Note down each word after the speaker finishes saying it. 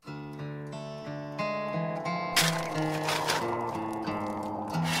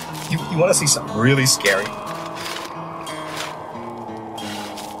You want to see something really scary?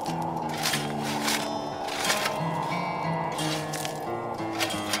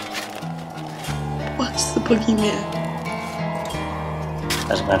 Was the boogeyman?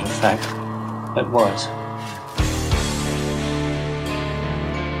 As a matter of fact, it was.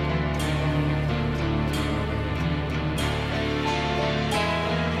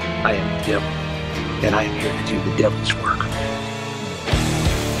 I am the devil, and I am here to do the devil's work.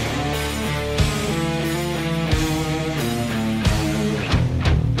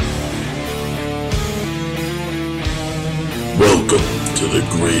 Welcome to the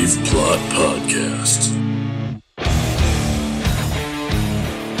Grave Plot Podcast.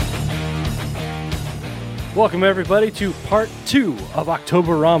 Welcome everybody to part 2 of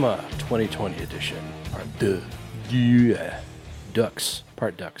Octoberama 2020 edition. Part 2. Yeah. Ducks.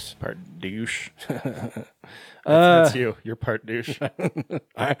 Part ducks. Part douche. That's you. You're part douche.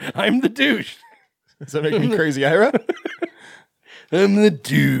 I'm the douche. Does that make me crazy, Ira? I'm the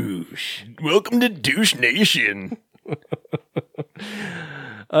douche. Welcome to Douche Nation.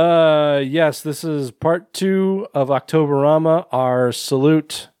 Yes, this is part 2 of Octoberama, our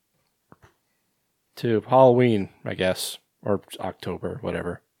salute to Halloween, I guess, or October,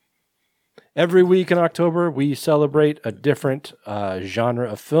 whatever. Every week in October, we celebrate a different genre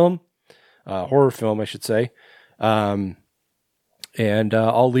of film, horror film, I should say, and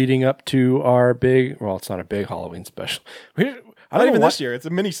all leading up to our big, well, it's not a big Halloween special. Not even this year. It's a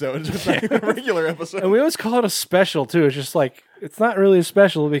mini-sode. It's not even a regular episode. And we always call it a special, too. It's just like, it's not really a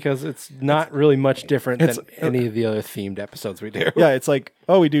special because it's not really much different than any of the other themed episodes we do. Yeah, it's like,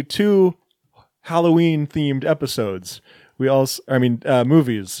 oh, we do 2 Halloween-themed episodes. We also,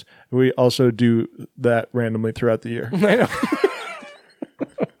 movies. We also do that randomly throughout the year. I know.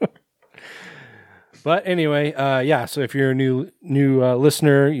 But anyway, so if you're a new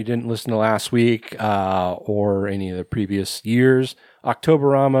listener, you didn't listen to last week or any of the previous years,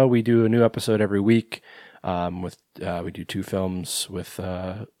 Octoberama, we do a new episode every week. We do 2 films with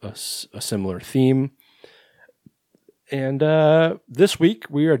a similar theme. And this week,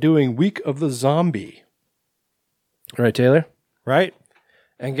 we are doing Week of the Zombie. All right, Taylor? Right?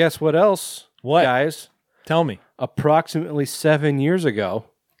 And guess what else, guys? Tell me. Approximately 7 years ago,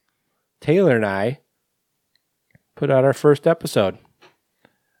 Taylor and I put out our first episode.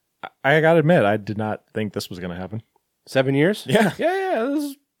 I gotta admit, I did not think this was going to happen. 7 years? Yeah.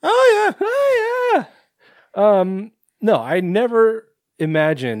 Yeah. Oh, yeah. No, I never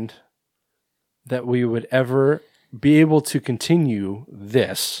imagined that we would ever be able to continue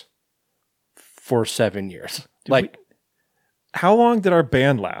this for 7 years. How long did our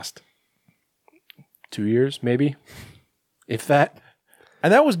band last? 2 years, maybe, if that.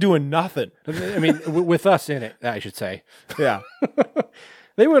 And that was doing nothing. I mean, with us in it, I should say. Yeah.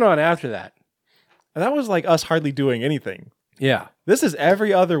 They went on after that. And that was like us hardly doing anything. Yeah. This is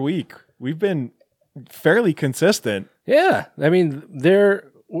every other week. We've been fairly consistent. Yeah. I mean,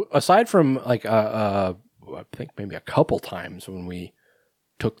 aside from like, I think maybe a couple times when we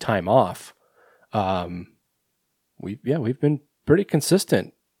took time off, we've been pretty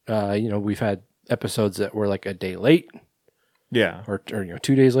consistent. We've had episodes that were like a day late. Yeah. Or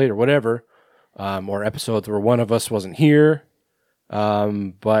 2 days late or whatever. Or episodes where one of us wasn't here.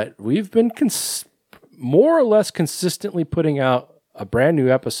 But we've been more or less consistently putting out a brand new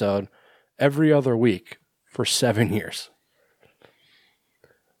episode every other week for 7 years.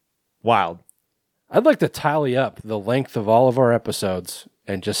 Wild. I'd like to tally up the length of all of our episodes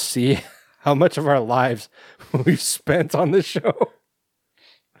and just see how much of our lives we've spent on this show.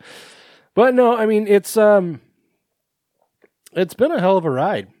 But no, I mean, it's been a hell of a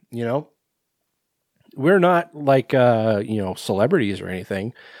ride, We're not like, celebrities or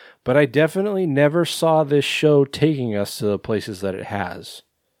anything, but I definitely never saw this show taking us to the places that it has.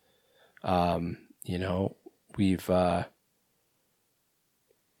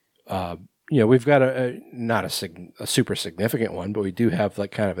 We've got not a super significant one, but we do have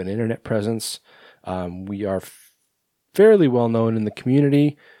like kind of an internet presence. We are fairly well known in the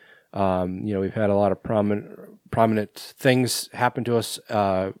community. We've had a lot of prominent things happen to us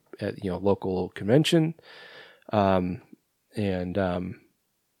at local convention, and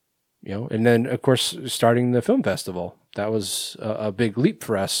then of course starting the film festival. That was a big leap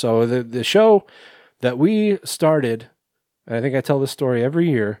for us. So the show that we started, and I think I tell this story every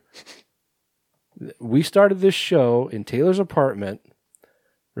year. We started this show in Taylor's apartment,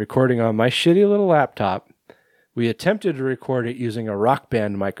 recording on my shitty little laptop. We attempted to record it using a Rock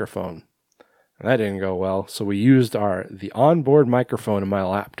Band microphone. And that didn't go well, so we used the onboard microphone in my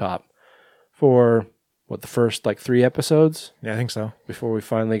laptop for, the first like 3 episodes Yeah, I think so. before we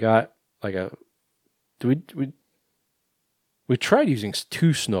finally got like we tried using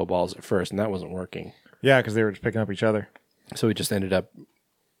 2 snowballs at first, and that wasn't working. Yeah, because they were just picking up each other. So we just ended up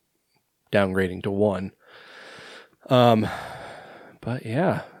downgrading to 1. But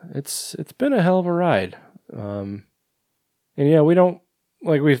yeah, it's been a hell of a ride. And yeah, we don't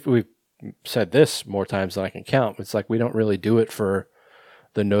like we've said this more times than I can count. It's like we don't really do it for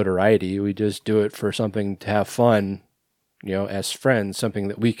the notoriety. We just do it for something to have fun, as friends, something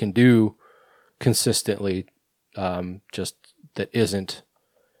that we can do consistently, just that isn't,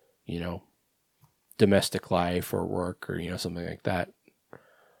 domestic life or work or, something like that.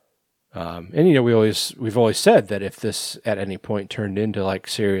 And we've always said that if this at any point turned into like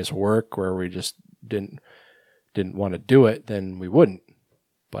serious work where we just didn't want to do it, then we wouldn't.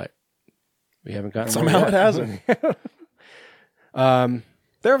 But we haven't gotten somehow it hasn't.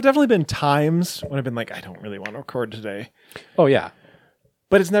 There have definitely been times when I've been like, I don't really want to record today. Oh yeah,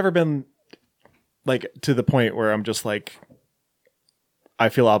 but it's never been like to the point where I'm just like, I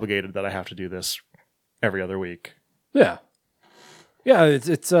feel obligated that I have to do this every other week. Yeah. Yeah,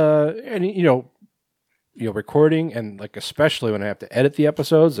 it's and recording, and like especially when I have to edit the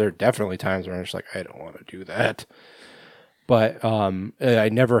episodes, there are definitely times where I'm just like, I don't want to do that. But I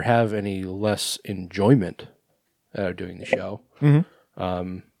never have any less enjoyment out of doing the show. Mm-hmm.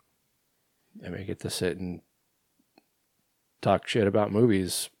 I get to sit and talk shit about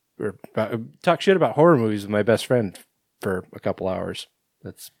movies, or talk shit about horror movies with my best friend for a couple hours.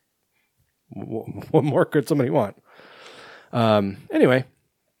 That's what more could somebody want? Anyway,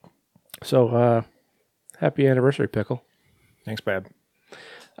 so happy anniversary, Pickle. Thanks, Bab.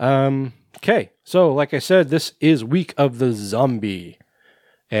 Okay, so like I said, this is Week of the Zombie,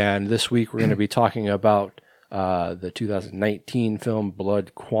 and this week we're going to be talking about the 2019 film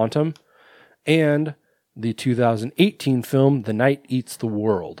Blood Quantum and the 2018 film The Night Eats the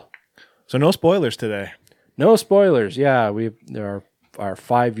World. So no spoilers today. No spoilers. Yeah, our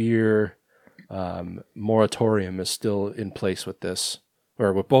 5-year moratorium is still in place with this,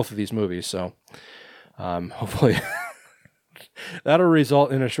 or with both of these movies. So hopefully that'll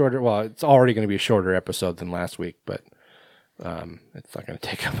result in a shorter. Well, it's already going to be a shorter episode than last week, but it's not going to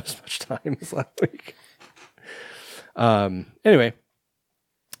take up as much time as last week. Anyway,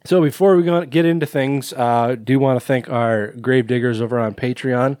 so before we get into things, do want to thank our gravediggers over on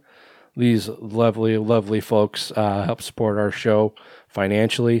Patreon. These lovely, lovely folks help support our show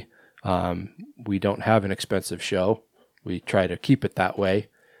financially. We don't have an expensive show. We try to keep it that way,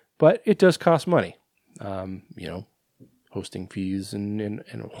 but it does cost money. Hosting fees and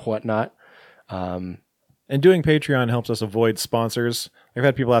whatnot. And doing Patreon helps us avoid sponsors. I've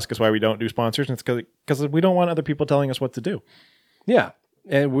had people ask us why we don't do sponsors, and it's because we don't want other people telling us what to do. Yeah,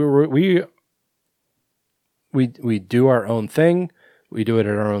 and we do our own thing. We do it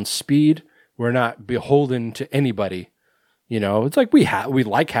at our own speed. We're not beholden to anybody. It's like we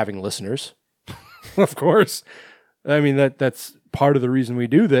like having listeners, of course. I mean that's part of the reason we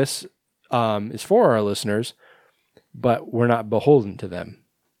do this is for our listeners, but we're not beholden to them,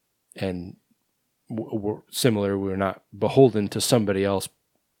 and we're not beholden to somebody else,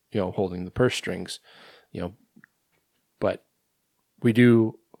 holding the purse strings, but we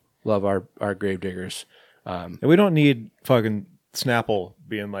do love our gravediggers. And we don't need fucking Snapple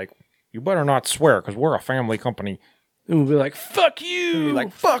being like, you better not swear because we're a family company. And we'll be like, fuck you. We'll be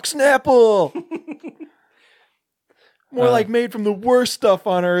like, fuck Snapple. More like made from the worst stuff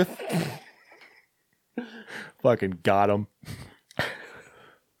on earth. Fucking got him.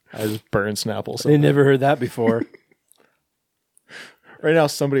 I just burned Snapple. They never heard that before. Right now,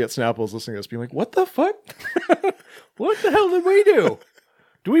 somebody at Snapple is listening to us being like, what the fuck? What the hell did we do?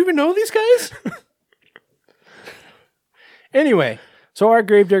 Do we even know these guys? Anyway, so our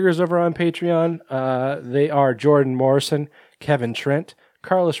gravediggers over on Patreon, they are Jordan Morrison, Kevin Trent,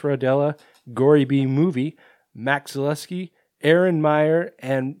 Carlos Rodella, Gory B Movie, Max Zaleski, Aaron Meyer,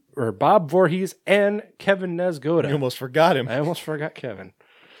 or Bob Voorhees, and Kevin Nesgoda. You almost forgot him. I almost forgot Kevin.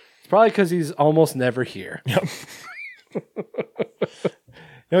 It's probably because he's almost never here. Yep.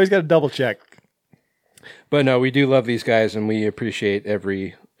 No, he's got to double check. But no, we do love these guys, and we appreciate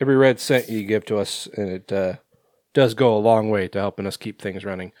every red cent you give to us, and it does go a long way to helping us keep things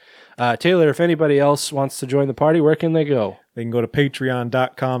running. Taylor, if anybody else wants to join the party, where can they go? They can go to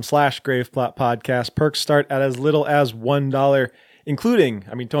patreon.com/graveplot podcast. Perks start at as little as $1, including,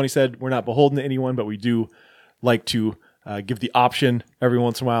 Tony said we're not beholden to anyone, but we do like to give the option every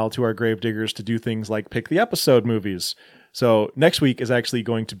once in a while to our gravediggers to do things like pick the episode movies. So next week is actually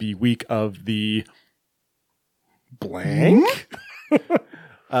going to be week of the blank.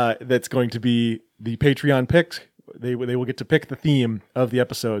 that's going to be the Patreon pick. They will get to pick the theme of the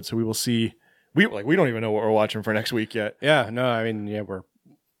episode. So we will see. We don't even know what we're watching for next week yet. Yeah, no, I mean, yeah, we're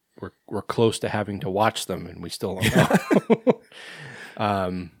close to having to watch them, and we still don't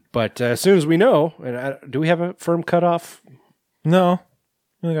know. But as soon as we know, and do we have a firm cutoff? No,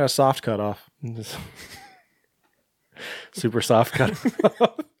 we only got a soft cutoff. Super soft cutoff.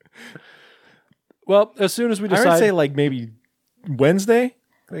 Well, as soon as we decide, I would say like maybe Wednesday.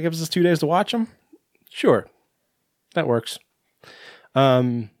 That gives us 2 days to watch them. Sure, that works.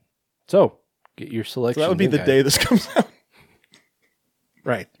 So get your selection. So that would be the day this comes out.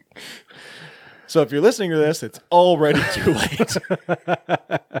 Right. So if you're listening to this, it's already too late.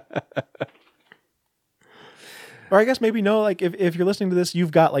 Or I guess maybe no, like if you're listening to this,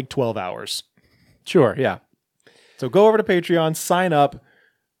 you've got like 12 hours. Sure, yeah. So go over to Patreon, sign up,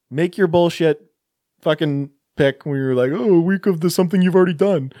 make your bullshit fucking pick when you're like, oh, a week of the something you've already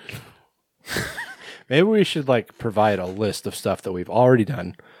done. Maybe we should like provide a list of stuff that we've already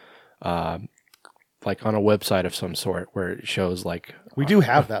done, like on a website of some sort where it shows like we do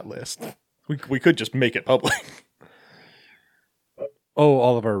have that list. We could just make it public. Oh,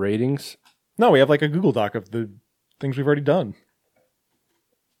 all of our ratings? No, we have like a Google Doc of the things we've already done.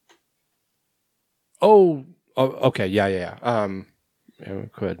 Oh, okay, yeah. Yeah, we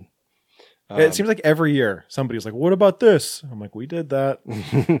could. It seems like every year somebody's like, "What about this?" I'm like, "We did that."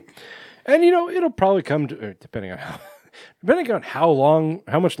 And it'll probably come to depending on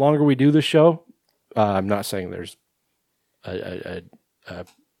how much longer we do the show. I'm not saying there's a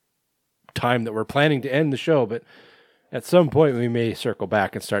time that we're planning to end the show, but at some point we may circle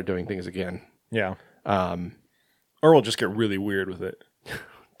back and start doing things again. Yeah. Or we'll just get really weird with it.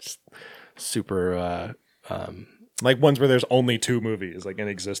 Just super. Like ones where there's only 2 movies like in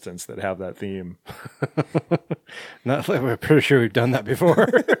existence that have that theme. Not like we're pretty sure we've done that before.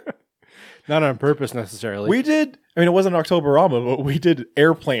 Not on purpose necessarily. We did. I mean, it wasn't Octoberama, but we did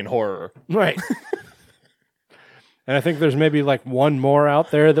airplane horror. Right. And I think there's maybe like one more out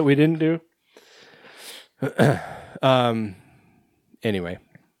there that we didn't do. Anyway,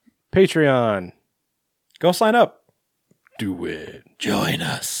 Patreon. Go sign up. Do it. Join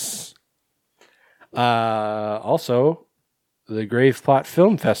us. Also, the Grave Plot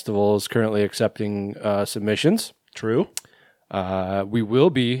Film Festival is currently accepting submissions. True. We will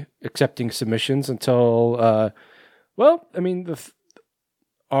be accepting submissions until, well, I mean,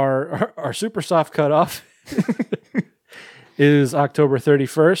 our super soft cutoff is October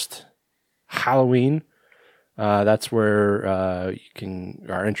 31st, Halloween. That's where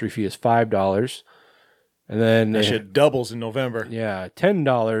our entry fee is $5. And then that shit doubles in November. Yeah,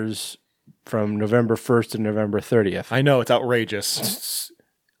 $10 from November 1st to November 30th. I know, it's outrageous. It's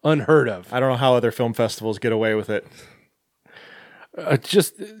unheard of. I don't know how other film festivals get away with it.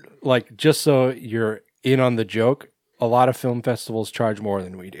 Just so you're in on the joke, a lot of film festivals charge more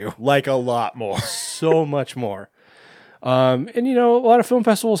than we do. Like a lot more. So much more. And a lot of film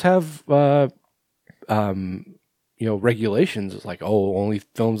festivals have regulations. It's like, only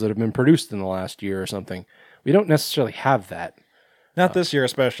films that have been produced in the last year or something. We don't necessarily have that. Not this year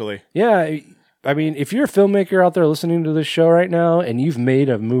especially. Yeah, I mean, if you're a filmmaker out there listening to this show right now and you've made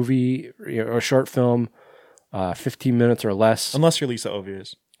a movie or a short film 15 minutes or less. Unless you're Lisa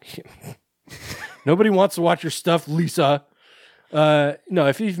Ovies. Nobody wants to watch your stuff, Lisa. No,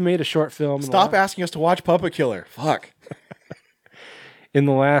 if you've made a short film. Stop asking us to watch Puppet Killer. Fuck. In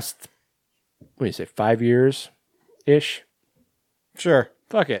the last, 5 years-ish? Sure.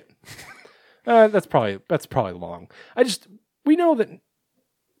 Fuck it. That's probably long. We know that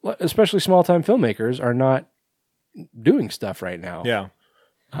especially small-time filmmakers are not doing stuff right now. Yeah.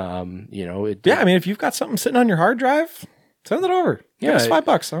 I mean, if you've got something sitting on your hard drive, send it over. Yeah, it's $5.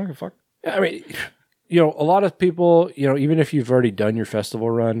 I don't give a fuck. Yeah, I mean, a lot of people, even if you've already done your festival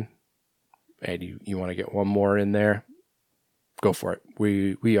run and you want to get one more in there, go for it.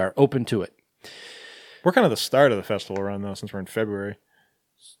 We are open to it. We're kind of the start of the festival run, though, since we're in February.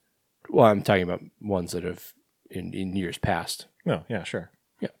 Well, I'm talking about ones that have in years past. No, yeah, sure.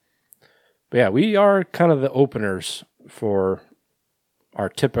 Yeah. But yeah, we are kind of the openers for our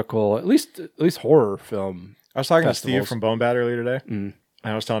typical, at least horror film. I was talking festivals. to Steve from Bone Bat earlier today, and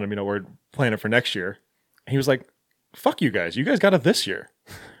I was telling him, we're planning for next year. And he was like, fuck you guys. You guys got it this year.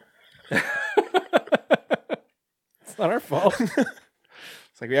 It's not our fault.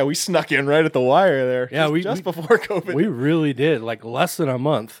 It's like, yeah, we snuck in right at the wire there. Yeah, just before COVID. We really did, like less than a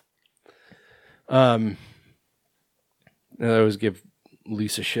month. And I always give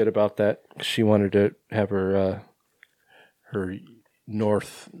Lisa shit about that. She wanted to have her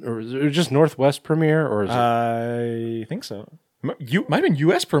Northwest premiere, or is it? I think so. You might have been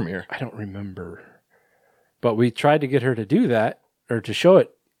U.S. premiere. I don't remember. But we tried to get her to do that, or to show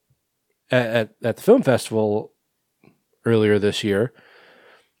it at the film festival earlier this year.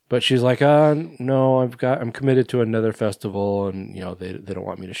 But she's like, no, I'm committed to another festival, and they don't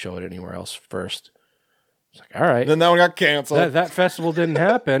want me to show it anywhere else first. It's like, all right. Then that one got canceled. That festival didn't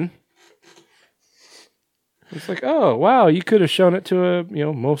happen. It's like, oh wow, you could have shown it to a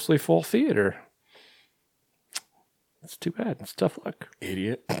mostly full theater. It's too bad. It's tough luck.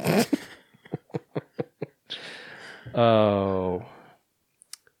 Idiot. Oh,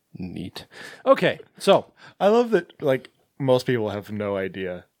 neat. Okay, so I love that. Like most people have no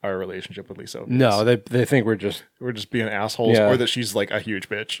idea our relationship with Lisa. No, they think we're just being assholes, or that she's like a huge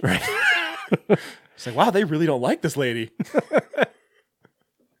bitch. Right. It's like, wow, they really don't like this lady.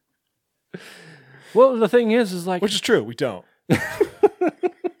 Well, the thing is like, which is true. We don't.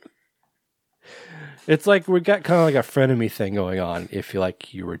 It's like we got kind of like a frenemy thing going on. If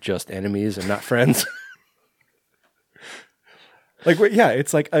you were just enemies and not friends. Like, yeah,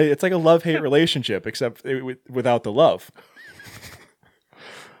 it's like a love-hate relationship, except without the love.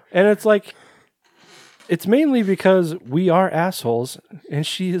 And it's like, it's mainly because we are assholes, and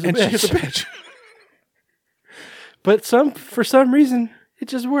she is a bitch. She is a bitch. But for some reason, it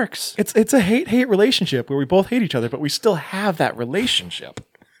just works. It's a hate-hate relationship where we both hate each other, but we still have that relationship.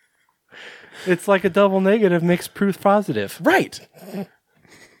 It's like a double negative makes proof positive. Right. I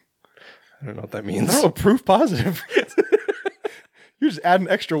don't know what that means. No, proof positive. You're just adding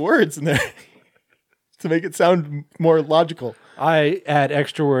extra words in there to make it sound more logical. I add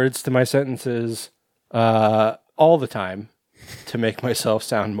extra words to my sentences all the time to make myself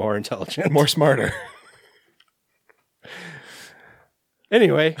sound more intelligent. More smarter.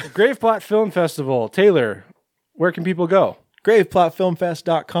 Anyway, Graveplot Film Festival. Taylor, where can people go?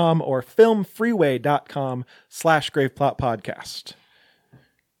 GraveplotFilmFest.com or FilmFreeway.com/GraveplotPodcast.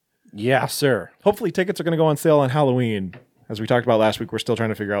 Yeah, sir. Hopefully tickets are going to go on sale on Halloween. As we talked about last week, we're still trying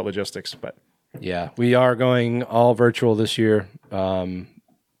to figure out logistics, but yeah, we are going all virtual this year. So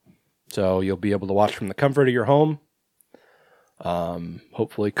you'll be able to watch from the comfort of your home.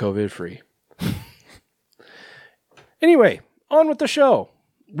 Hopefully COVID free. Anyway, on with the show.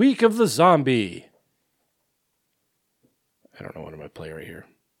 Week of the Zombie. I don't know what I'm going to play right here.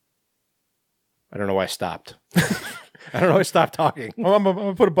 I don't know why I stopped. I don't know why I stopped talking. Well, I'm going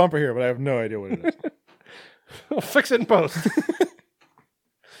to put a bumper here, but I have no idea what it is. I'll fix it in post.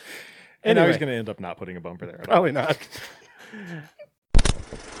 And now he's going to end up not putting a bumper there. Probably not.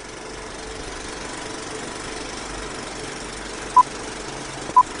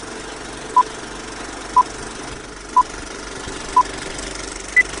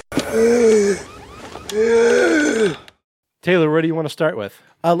 Taylor, where do you want to start with?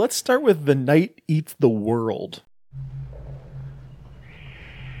 Let's start with The Night Eats the World.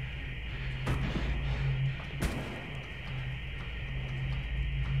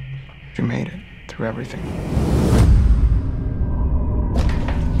 You made it through everything.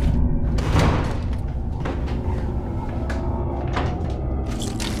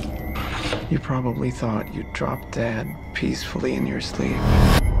 You probably thought you'd drop dead peacefully in your sleep.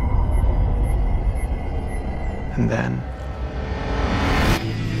 And then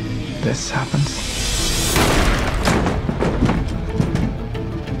this happens.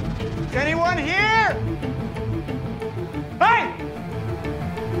 Is anyone here? Hey!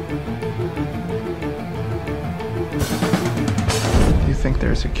 Do you think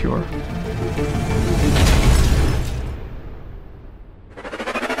there's a cure?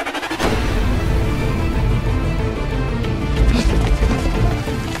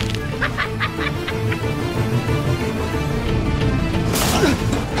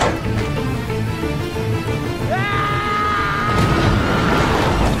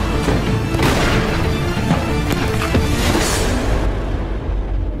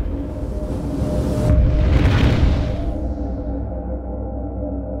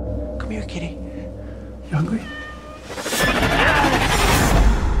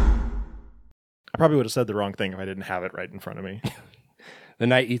 Probably would have said the wrong thing if I didn't have it right in front of me. The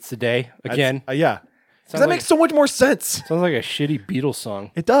Night Eats the Day again. Yeah. That makes so much more sense. Sounds like a shitty Beatles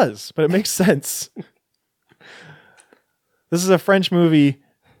song. It does, but it makes sense. This is a French movie,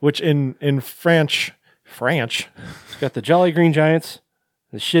 which in French, it's got the Jolly Green Giants,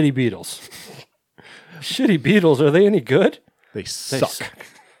 the shitty Beatles. Shitty Beatles, are they any good? They suck.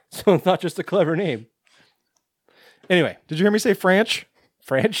 So it's not just a clever name. Anyway, did you hear me say French?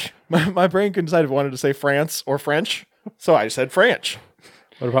 French? My brain couldn't decide if it wanted to say France or French, so I said French.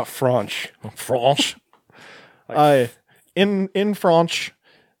 What about French? French. In French,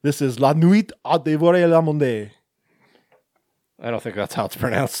 this is La Nuit a dévoré le monde. I don't think that's how it's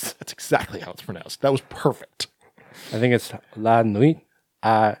pronounced. That's exactly how it's pronounced. That was perfect. I think it's La nuit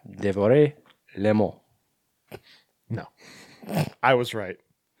a dévoré les mots. No. I was right.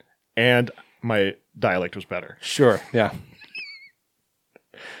 And my dialect was better. Sure, yeah.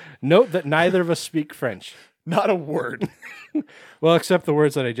 Note that neither of us speak French. Not a word. Well, except the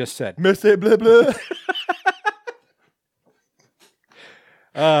words that I just said. Monsieur blah blah.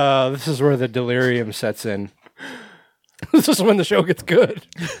 This is where the delirium sets in. This is when the show gets good.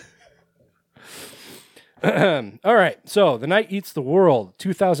 All right, so The Night Eats the World,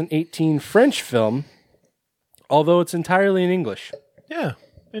 2018 French film, although it's entirely in English, Yeah.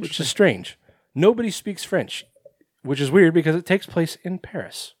 which is strange. Nobody speaks French, which is weird because it takes place in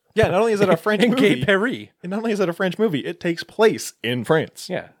Paris. Yeah, not only is it a French In movie. Gay Paris. And not only is it a French movie, it takes place in France.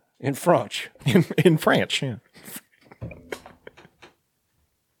 Yeah, in French. In French, yeah.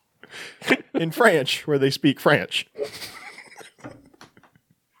 In French, where they speak French.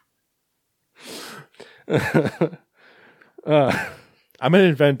 I'm going to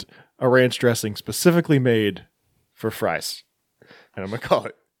invent a ranch dressing specifically made for fries. And I'm going to call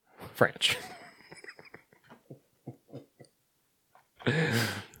it French.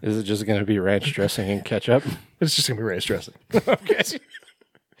 Is it just going to be ranch dressing and ketchup? It's just going to be ranch dressing. Okay.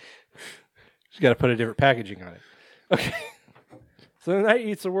 You got to put a different packaging on it. Okay. So The Night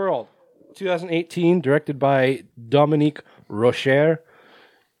Eats the World, 2018, directed by Dominique Rocher.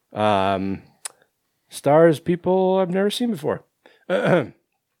 Stars people I've never seen before. The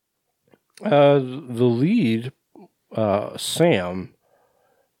lead, Sam,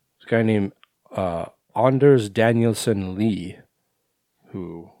 is a guy named Anders Danielsen Lee,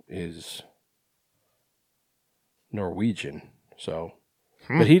 who is Norwegian. So,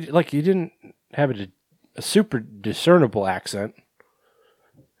 but he didn't have a super discernible accent.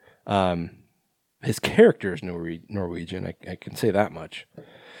 His character is Norwegian. I can say that much.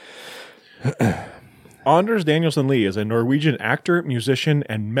 Anders Danielsen Lee is a Norwegian actor, musician,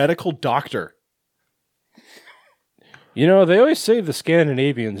 and medical doctor. You know, they always say the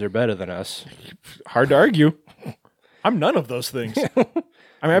Scandinavians are better than us. Hard to argue. I'm none of those things. I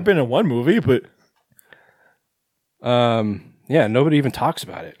mean, I've been in one movie, but yeah, nobody even talks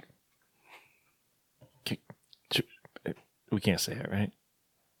about it. we can't say it, right?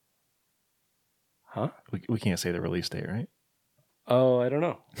 Huh? We can't say the release date, right? Oh, I don't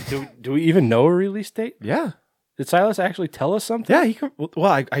know. Do we even know a release date? Yeah. Did Silas actually tell us something? Yeah, he can.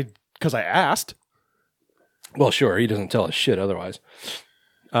 Well, I because I asked. Well, sure. He doesn't tell us shit otherwise.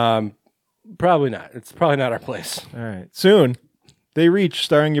 Probably not. It's probably not our place. All right. Soon. They Reach,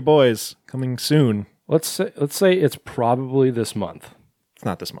 starring your boys, coming soon. Let's say it's probably this month. It's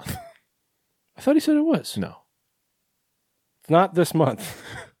not this month. I thought he said it was. No. It's not this month.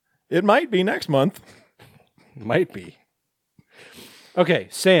 It might be next month. Might be. Okay,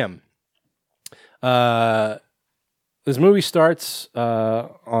 Sam. This movie starts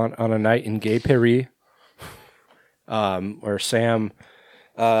on a night in Gay Paris, where Sam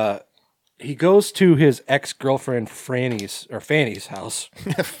he goes to his ex-girlfriend Fanny's house.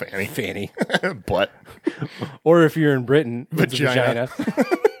 Fanny. Butt. Or if you're in Britain, it's Vagina.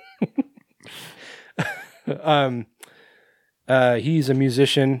 vagina. He's a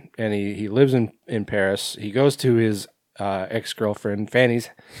musician and he lives in Paris. He goes to his ex-girlfriend Fanny's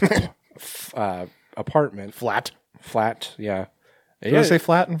apartment. Flat, yeah. Did I say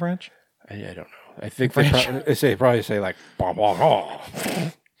flat in French? I don't know. I think they probably say like bon bon bon.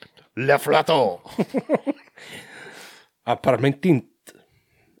 Le flato. Apparmentint.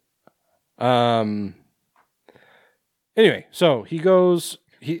 Anyway, so he goes.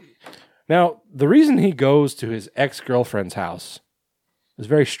 Now the reason he goes to his ex-girlfriend's house is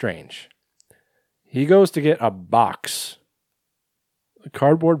very strange. He goes to get a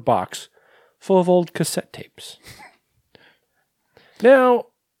cardboard box full of old cassette tapes. Now,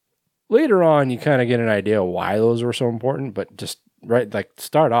 later on, you kind of get an idea why those were so important, but just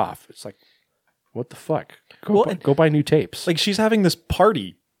start off, it's like, what the fuck? Go buy new tapes. Like, she's having this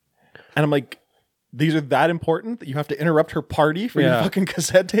party, and I'm like, these are that important that you have to interrupt her party for your fucking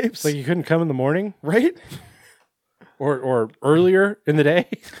cassette tapes? Like, you couldn't come in the morning, right? Or earlier in the day,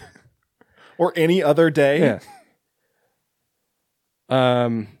 or any other day.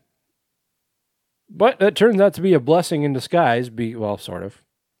 Yeah. But that turns out to be a blessing in disguise. Sort of,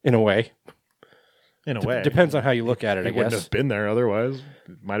 in a way. In a way. Depends on how you look at it, I He wouldn't guess. have been there otherwise.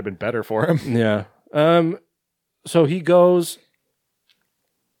 It might have been better for him. Yeah. So he goes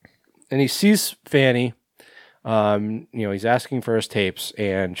and he sees Fanny. He's asking for his tapes,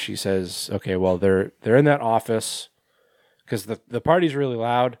 and she says, "Okay, well, they're in that office because the party's really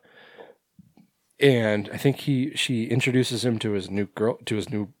loud, And I think she introduces him to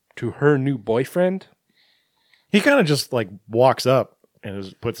her new boyfriend. He kind of just like walks up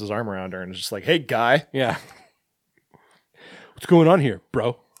and puts his arm around her and is just like, "Hey, guy, Yeah. What's going on here,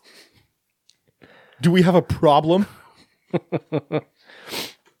 bro? do we have a problem?"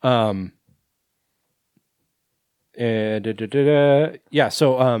 And yeah,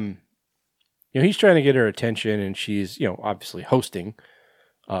 so he's trying to get her attention, and she's obviously hosting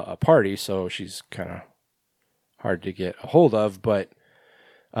a party, so she's kind of hard to get a hold of. But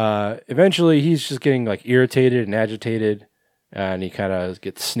eventually, he's just getting like irritated and agitated, and he kind of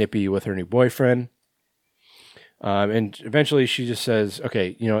gets snippy with her new boyfriend. And eventually, she just says,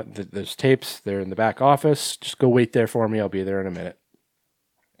 "Okay, there's tapes. They're in the back office. Just go wait there for me. I'll be there in a minute."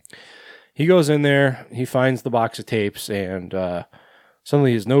 He goes in there, he finds the box of tapes, and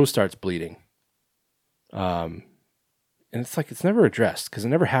suddenly his nose starts bleeding. And it's like it's never addressed because it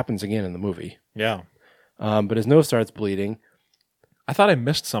never happens again in the movie. Yeah. But his nose starts bleeding. I thought I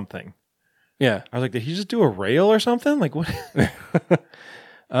missed something. Yeah. I was like, did he just do a rail or something? Like what?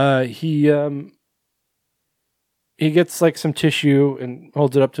 He gets like some tissue and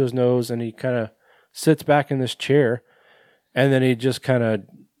holds it up to his nose, and he kind of sits back in this chair, and then he just kind of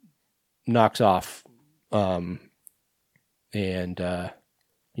knocks off. And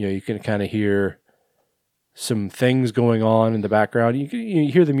you can kind of hear some things going on in the background. You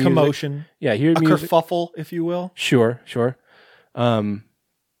hear the music. Commotion. Yeah, hear a music. kerfuffle, if you will. Sure. And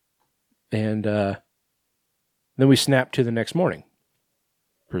then we snap to the next morning,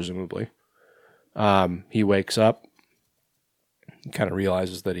 presumably. He wakes up, kind of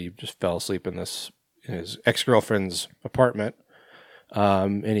realizes that he just fell asleep in his ex-girlfriend's apartment.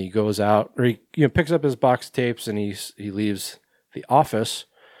 And he goes out, or he picks up his box of tapes, and he leaves the office,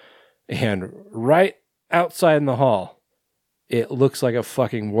 and right outside in the hall, it looks like a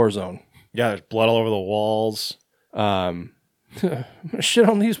fucking war zone. Yeah, there's blood all over the walls. Shit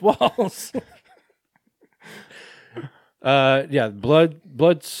on these walls. Yeah,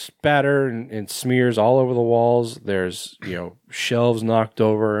 blood spatter and smears all over the walls. There's shelves knocked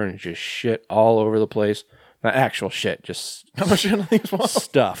over and just shit all over the place. Not actual shit, just How much shit on these walls?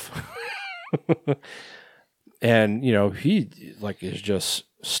 stuff. And he is just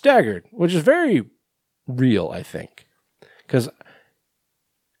staggered, which is very real, I think, because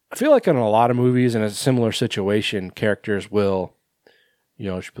I feel like in a lot of movies in a similar situation, characters will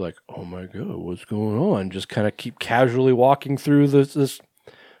should be like, "Oh my god, what's going on?" Just kind of keep casually walking through this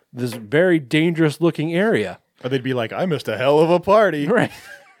very dangerous looking area. Or they'd be like, "I missed a hell of a party." Right.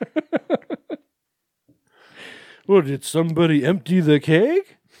 Well, did somebody empty the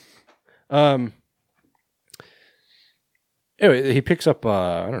keg? Anyway, he picks up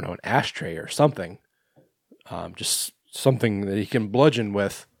an ashtray or something. Just something that he can bludgeon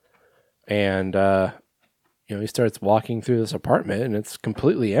with. And he starts walking through this apartment, and it's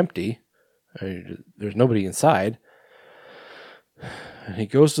completely empty. There's nobody inside. And he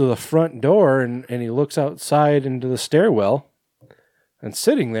goes to the front door, and he looks outside into the stairwell. And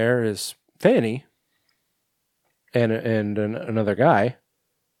sitting there is Fanny and another guy.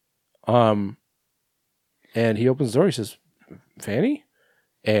 And he opens the door. He says, "Fanny?"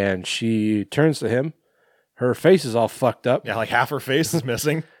 And she turns to him. Her face is all fucked up. Yeah, like half her face is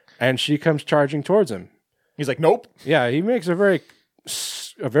missing. And she comes charging towards him. He's like, "Nope." Yeah, he makes a very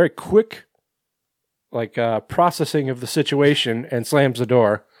quick processing of the situation and slams the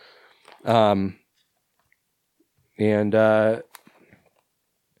door.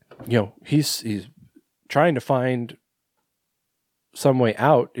 He's trying to find some way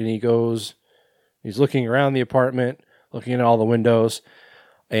out, and he's looking around the apartment, looking at all the windows,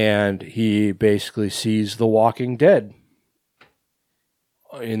 and he basically sees the Walking Dead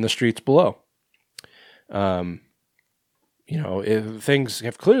in the streets below. Things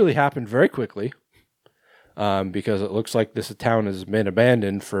have clearly happened very quickly, because it looks like this town has been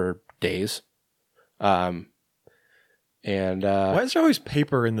abandoned for days. Why is there always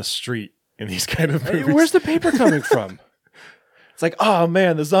paper in the street in these kind of movies? Where's the paper coming from? It's like, oh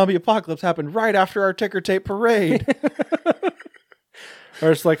man, the zombie apocalypse happened right after our ticker tape parade. Or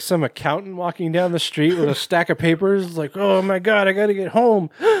it's like some accountant walking down the street with a stack of papers. It's like, oh my god, I gotta get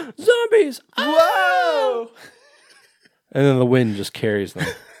home. Zombies! Whoa! And then the wind just carries them.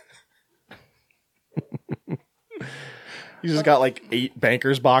 He's just got like 8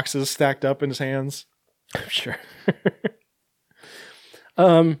 banker's boxes stacked up in his hands. Sure.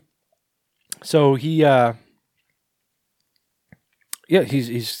 So he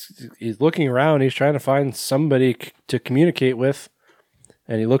he's looking around. He's trying to find somebody to communicate with,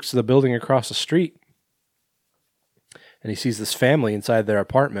 and he looks to the building across the street, and he sees this family inside their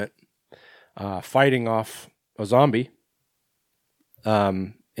apartment. fighting off a zombie.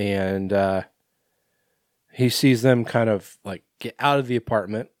 And he sees them kind of like get out of the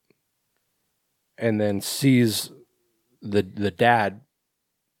apartment, and then sees the dad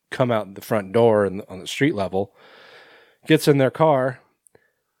come out the front door on the street level, gets in their car,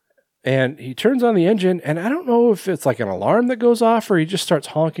 and he turns on the engine, and I don't know if it's like an alarm that goes off or he just starts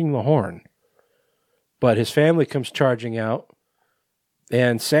honking the horn. But his family comes charging out,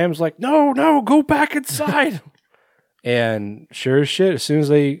 and Sam's like, no, go back inside. And sure as shit, as soon as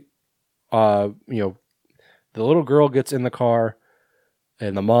they, the little girl gets in the car,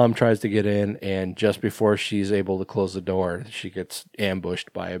 and the mom tries to get in, and just before she's able to close the door, she gets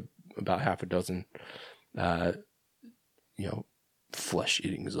ambushed by about half a dozen,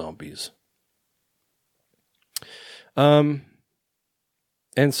 flesh-eating zombies. And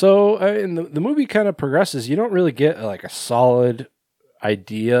so the movie kind of progresses. You don't really get like a solid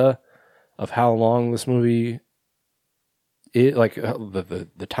idea of how long this movie is, like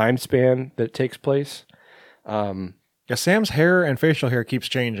the time span that it takes place. Yeah, Sam's hair and facial hair keeps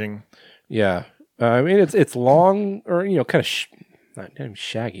changing. Yeah. I mean, it's long, or, kind of not even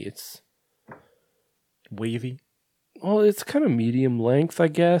shaggy. It's wavy. Well, it's kind of medium length, I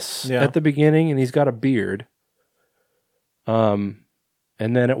guess, Yeah. at the beginning, and he's got a beard.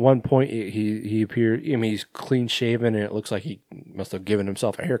 And then at one point he appeared, I mean, he's clean shaven, and it looks like he must have given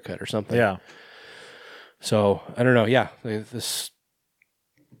himself a haircut or something. Yeah. So, I don't know. Yeah. This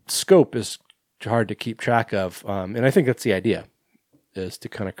scope is hard to keep track of. And I think that's the idea, is to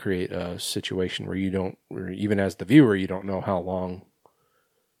kind of create a situation where even as the viewer, you don't know how long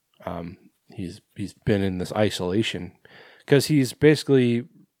he's been in this isolation, because he's basically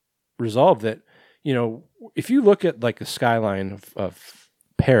resolved that, if you look at like the skyline of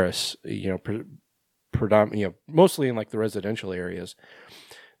Paris, mostly in like the residential areas,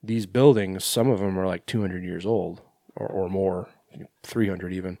 these buildings, some of them are like 200 years old or more,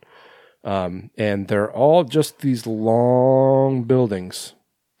 300 even. And they're all just these long buildings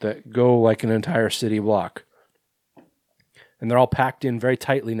that go like an entire city block. And they're all packed in very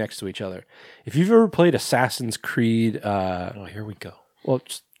tightly next to each other. If you've ever played Assassin's Creed... here we go. Well,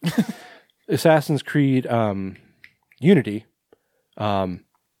 Assassin's Creed Unity, that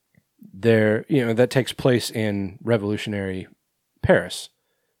takes place in revolutionary Paris.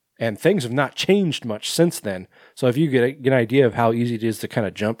 And things have not changed much since then. So if you get an idea of how easy it is to kind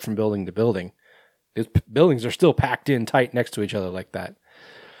of jump from building to building, these buildings are still packed in tight next to each other like that.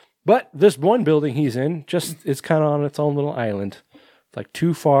 But this one building he's in just is kind of on its own little island. It's like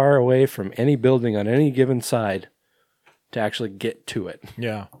too far away from any building on any given side to actually get to it.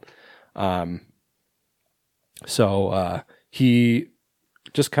 Yeah. So he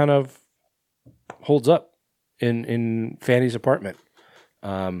just kind of holds up in Fanny's apartment.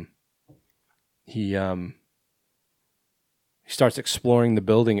 He starts exploring the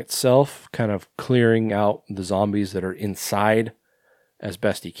building itself, kind of clearing out the zombies that are inside as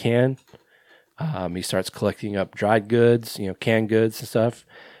best he can. He starts collecting up dried goods, canned goods and stuff.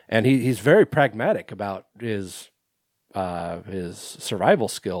 And he's very pragmatic about his survival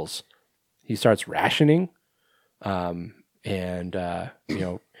skills. He starts rationing, and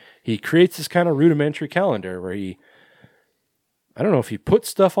he creates this kind of rudimentary calendar where I don't know if he put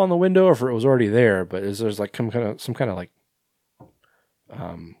stuff on the window or if it was already there, but there's like some kind of like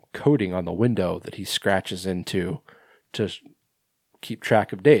coating on the window that he scratches into to keep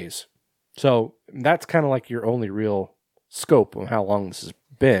track of days. So that's kind of like your only real scope of how long this has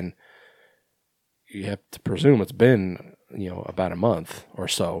been. You have to presume it's been, about a month or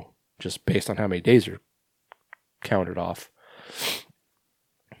so, just based on how many days are counted off.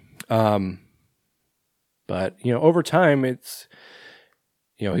 But, over time, it's,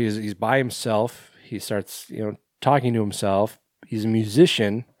 he's by himself. He starts, talking to himself. He's a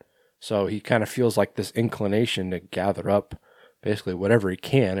musician, so he kind of feels like this inclination to gather up basically whatever he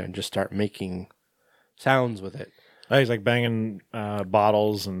can and just start making sounds with it. He's like banging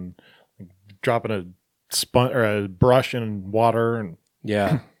bottles and dropping a brush in water. And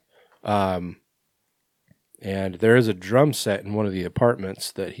yeah. And there is a drum set in one of the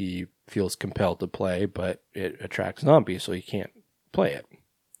apartments that he feels compelled to play, but it attracts zombies, so he can't play it.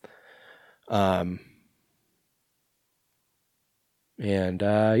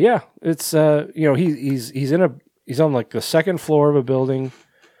 It's he's on like the second floor of a building,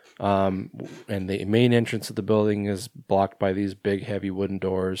 and the main entrance of the building is blocked by these big, heavy wooden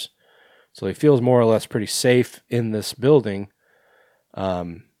doors. So he feels more or less pretty safe in this building.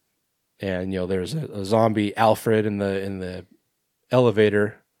 And there's a zombie Alfred in the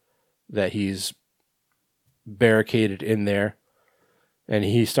elevator that he's barricaded in there. and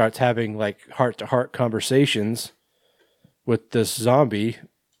he starts having like heart-to-heart conversations with this zombie.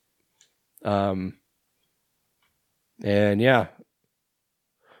 And yeah,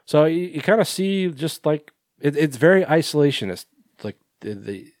 so you kind of see just like it's very isolationist. Like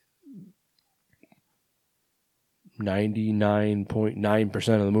the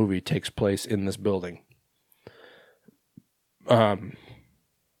 99.9% of the movie takes place in this building. And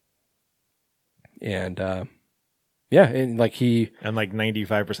like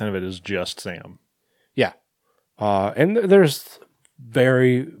 95% of it is just Sam. Yeah. And there's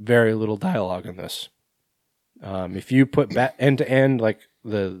very, very little dialogue in this. If you put end to end, like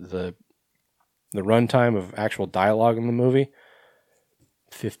the runtime of actual dialogue in the movie,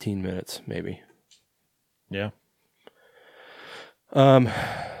 15 minutes maybe. Yeah. Yeah,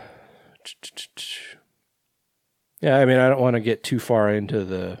 I mean, I don't want to get too far into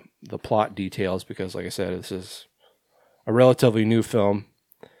the plot details because, like I said, this is a relatively new film.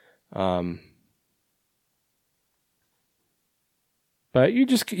 But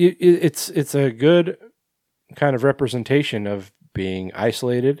it's a good kind of representation of being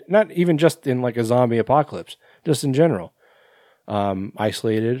isolated, not even just in like a zombie apocalypse, just in general.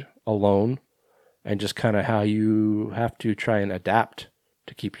 Isolated, alone, and just kind of how you have to try and adapt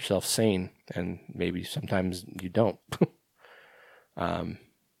to keep yourself sane, and maybe sometimes you don't. Anyway,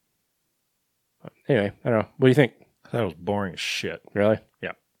 I don't know. What do you think? That was boring as shit. Really?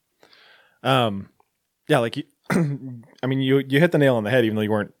 Yeah. Yeah, like I mean, you hit the nail on the head, even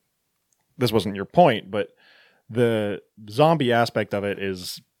though this wasn't your point, but the zombie aspect of it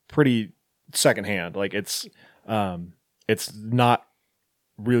is pretty secondhand. Like it's not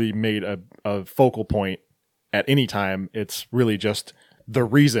really made a focal point at any time. It's really just the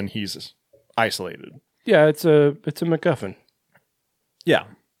reason he's isolated. Yeah, it's a MacGuffin. Yeah.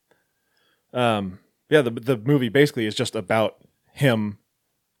 The movie basically is just about him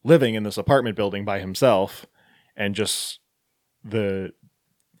living in this apartment building by himself and just the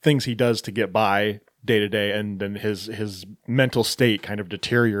things he does to get by day to day, and then his mental state kind of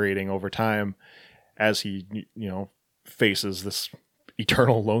deteriorating over time as he, faces this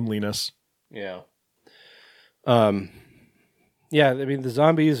eternal loneliness. Yeah. Yeah, I mean, the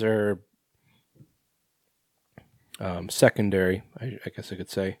zombies are secondary, I guess I could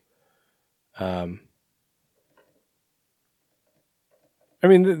say. I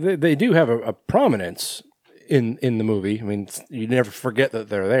mean, they do have a prominence in the movie. I mean, you never forget that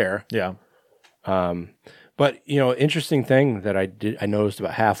they're there. Yeah. But, interesting thing that I noticed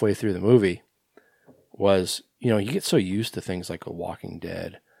about halfway through the movie was, you get so used to things like The Walking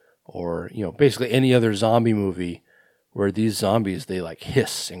Dead or, basically any other zombie movie where these zombies, they like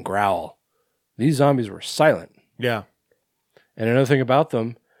hiss and growl. These zombies were silent. Yeah. And another thing about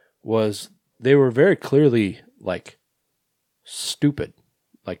them was they were very clearly like stupid.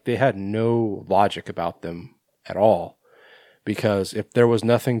 Like they had no logic about them at all. Because if there was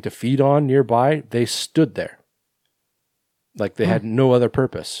nothing to feed on nearby, they stood there. Like they had no other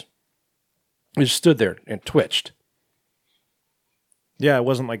purpose. They just stood there and twitched. Yeah, it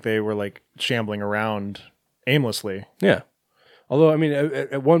wasn't like they were like shambling around aimlessly. Yeah. Although, I mean,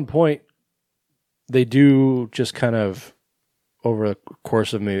 at one point, they do just kind of, over the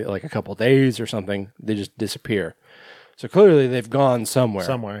course of maybe like a couple days or something, they just disappear. So clearly they've gone somewhere.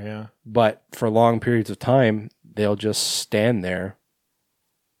 Somewhere, yeah. But for long periods of time, they'll just stand there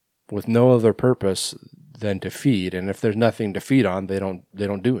with no other purpose than to feed. And if there's nothing to feed on, they don't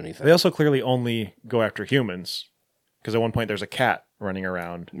do anything. They also clearly only go after humans. Because at one point there's a cat running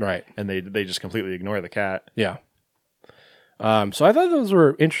around. Right. And they just completely ignore the cat. Yeah. So I thought those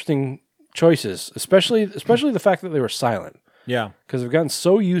were interesting choices, especially the fact that they were silent. Yeah. Because I've gotten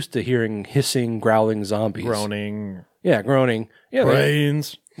so used to hearing hissing, growling zombies. Groaning. Yeah, groaning. Yeah,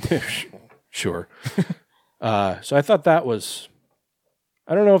 brains. Sure. So I thought that was,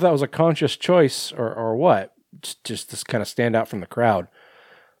 I don't know if that was a conscious choice or what, just to kind of stand out from the crowd.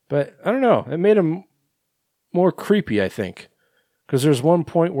 But I don't know. It made him more creepy, I think. Because there's one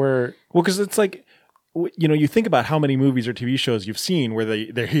point where... Well, because it's like, you think about how many movies or TV shows you've seen where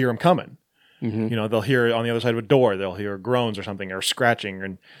they hear him coming. Mm-hmm. They'll hear on the other side of a door, they'll hear groans or something, or scratching,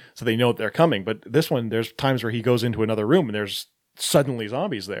 and so they know that they're coming. But this one, there's times where he goes into another room and there's suddenly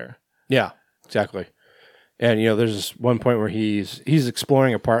zombies there. Yeah, exactly. And, there's this one point where he's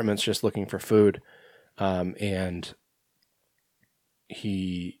exploring apartments just looking for food. And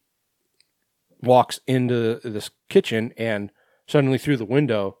he walks into this kitchen and suddenly through the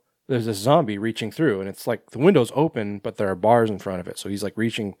window, there's a zombie reaching through. And it's like the window's open, but there are bars in front of it. So he's like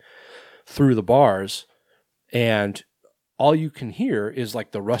reaching through the bars. And all you can hear is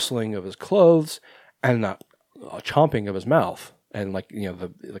like the rustling of his clothes and the chomping of his mouth. and like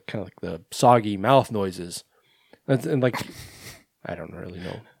the kind of like the soggy mouth noises, and like I don't really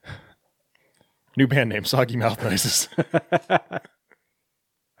know. New band name, Soggy Mouth Noises.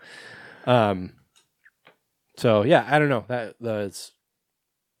 So yeah, I don't know. That's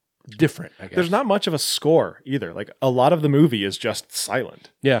different, I guess. There's not much of a score either. Like a lot of the movie is just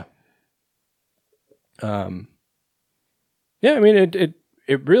silent. Yeah. Yeah, I mean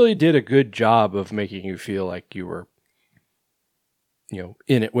it really did a good job of making you feel like you were, in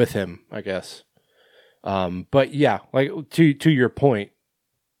it with him, I guess. But yeah, like to your point,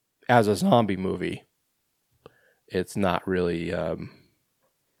 as a zombie movie, it's not really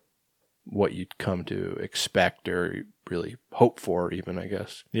what you'd come to expect or really hope for, even, I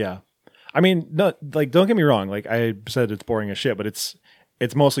guess. Yeah. I mean, no, like, don't get me wrong. Like I said, it's boring as shit, but it's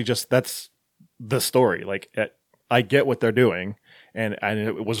mostly just, that's the story. Like I get what they're doing, and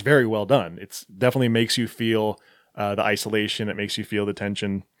it was very well done. It's definitely makes you feel the isolation. It makes you feel the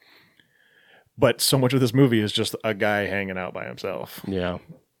tension. But so much of this movie is just a guy hanging out by himself. Yeah.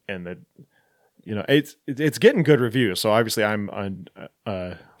 And it's getting good reviews. So obviously I'm on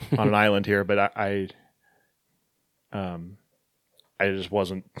an island here, but I just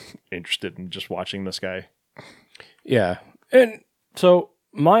wasn't interested in just watching this guy. Yeah. And so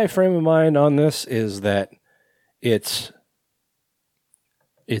my frame of mind on this is that it's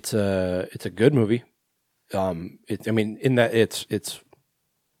a good movie. In that it's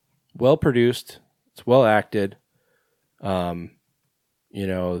well produced, it's well acted. The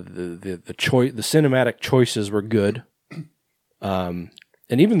cinematic choices were good. And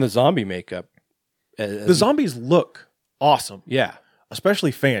even the zombie makeup. The zombies look awesome. Yeah.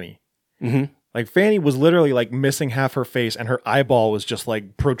 Especially Fanny. Mm-hmm. Like Fanny was literally like missing half her face and her eyeball was just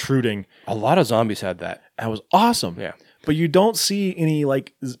like protruding. A lot of zombies had that. That was awesome. Yeah. But you don't see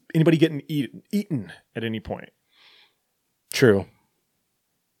anybody getting eaten at any point. True.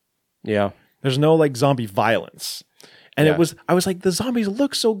 Yeah. There's no like zombie violence. And Yeah. I was like, the zombies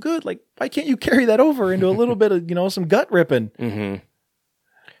look so good. Like, why can't you carry that over into a little bit of, some gut ripping? Mm-hmm.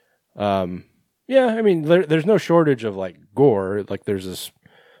 Yeah, I mean, there's no shortage of like gore. Like there's this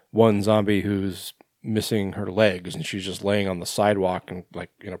one zombie who's missing her legs and she's just laying on the sidewalk and like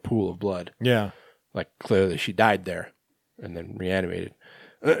in a pool of blood. Yeah. Like clearly she died there and then reanimated.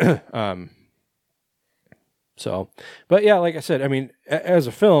 But yeah, like I said, I mean, as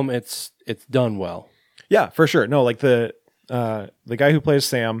a film, it's done well. Yeah, for sure. No, like the guy who plays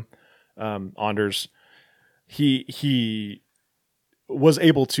Sam, Anders, he was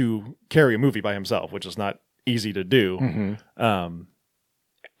able to carry a movie by himself, which is not easy to do. Mm-hmm.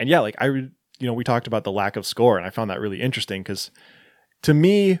 And yeah, like we talked about the lack of score, and I found that really interesting because to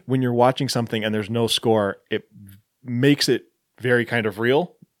me, when you're watching something and there's no score, it makes it very kind of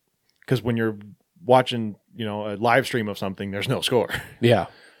real. Because when you're watching, a live stream of something, there's no score. Yeah.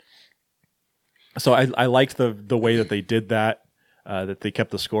 So I liked the way that they did that they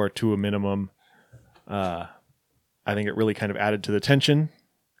kept the score to a minimum. I think it really kind of added to the tension.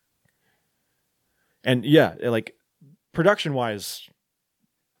 And yeah, like production wise,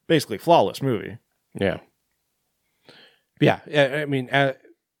 basically flawless movie. Yeah. Yeah. I mean,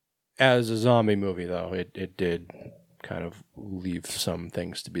 as a zombie movie, though, it did kind of leave some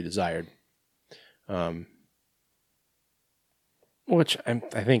things to be desired. Which I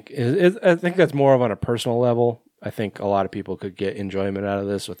think I think that's more of on a personal level. I think a lot of people could get enjoyment out of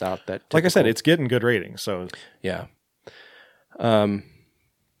this without that. Like I said, it's getting good ratings. So yeah. So,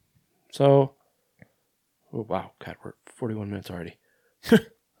 oh wow, God, we're 41 minutes already.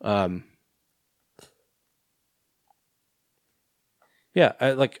 Yeah,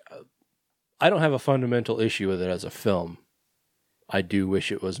 I don't have a fundamental issue with it as a film. I do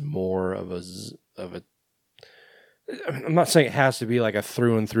wish it was more of a. I'm not saying it has to be like a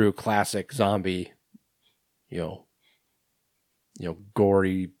through and through classic zombie,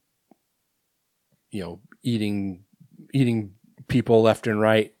 gory, eating people left and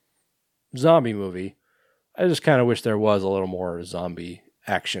right zombie movie. I just kind of wish there was a little more zombie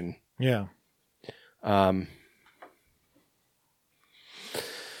action. Yeah. And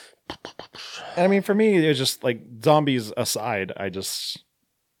I mean, for me, it was just like zombies aside.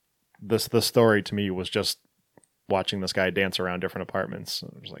 The story to me was just watching this guy dance around different apartments.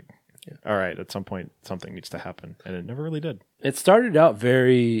 It was like, all right, at some point something needs to happen, and it never really did. It started out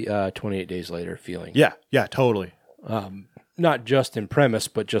very 28 Days Later feeling. Yeah, totally. Not just in premise,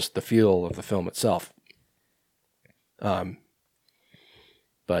 but just the feel of the film itself. But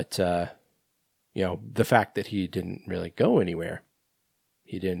the fact that he didn't really go anywhere,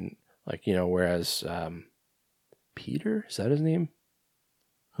 he didn't whereas Peter, is that his name?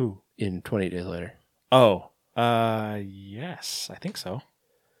 Who? In 28 Days Later. Oh, Yes, I think so.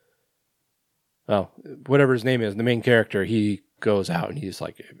 Oh, whatever his name is, the main character, he goes out and he's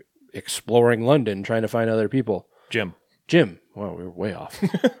like exploring London, trying to find other people. Jim. Well, we were way off.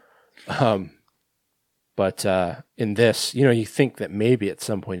 But in this, you think that maybe at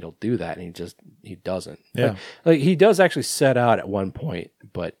some point he'll do that, and he doesn't. Yeah. Like he does actually set out at one point,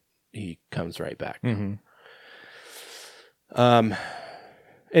 but he comes right back. Mm-hmm.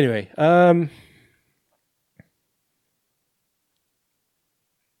 Anyway, I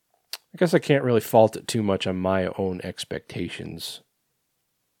guess I can't really fault it too much on my own expectations.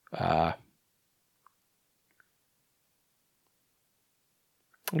 I'll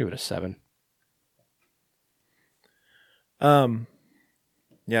give it a 7.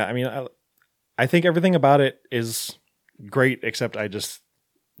 Yeah, I mean, I think everything about it is great, except I just,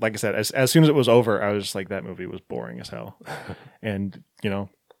 like I said, as soon as it was over, I was just like, that movie was boring as hell. And,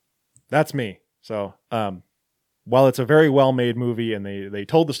 that's me. So, while it's a very well-made movie and they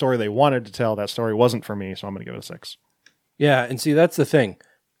told the story they wanted to tell, that story wasn't for me, so I'm going to give it a 6. Yeah, and see, that's the thing.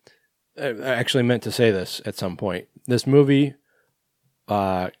 I actually meant to say this at some point. This movie,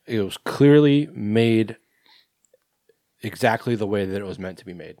 it was clearly made exactly the way that it was meant to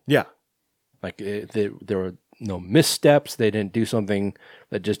be made. Yeah. Like, there were no missteps. They didn't do something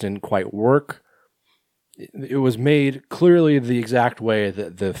that just didn't quite work. It was made clearly the exact way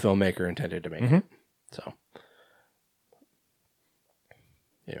that the filmmaker intended to make it. So,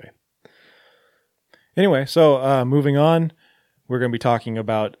 Anyway, so moving on, we're going to be talking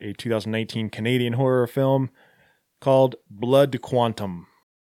about a 2019 Canadian horror film called Blood Quantum.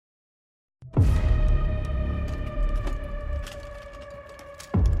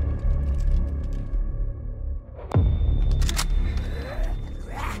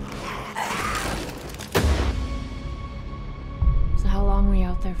 So how long were you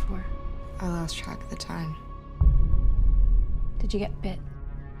out there for? I lost track of the time. Did you get bit?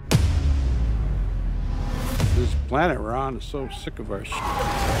 This planet we're on is so sick of our shit.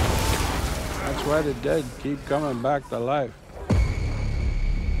 That's why the dead keep coming back to life.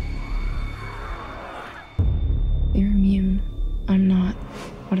 You're immune. I'm not.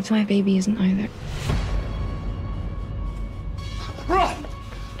 What if my baby isn't either? Run!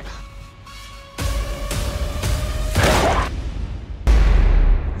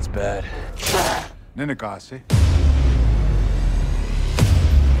 It's bad. Ninagasi.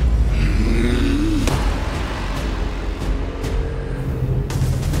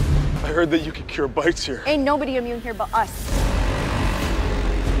 I heard that you could cure bites here. Ain't nobody immune here but us.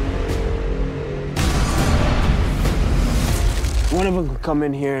 One of them could come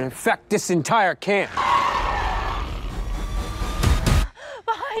in here and infect this entire camp.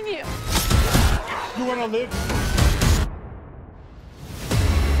 Behind you. You wanna live?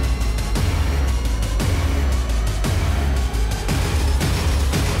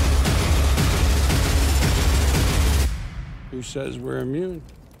 Who says we're immune?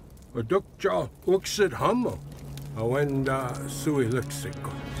 Adukja uksid hamo. Awenda sui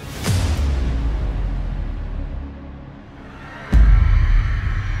lexicon.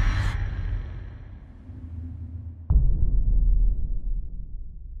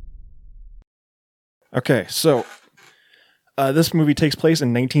 Okay, so this movie takes place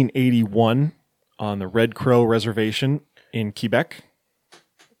in 1981 on the Red Crow Reservation in Quebec.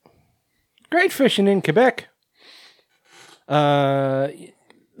 Great fishing in Quebec.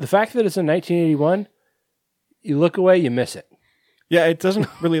 The fact that it's in 1981, you look away, you miss it. Yeah, it doesn't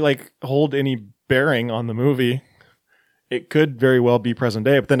really hold any bearing on the movie. It could very well be present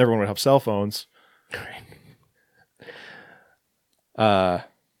day, but then everyone would have cell phones. Oh,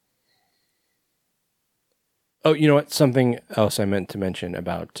 you know what? Something else I meant to mention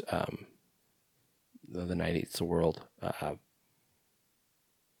about the Night Eats the World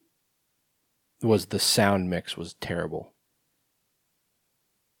was the sound mix was terrible.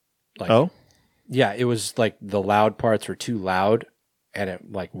 Yeah, it was like the loud parts were too loud, and it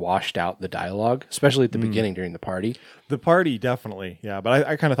washed out the dialogue, especially at the beginning during the party. The party, definitely, yeah. But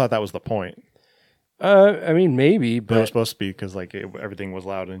I kind of thought that was the point. I mean, maybe, but it was supposed to be because everything was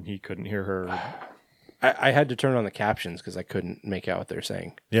loud and he couldn't hear her. I had to turn on the captions because I couldn't make out what they're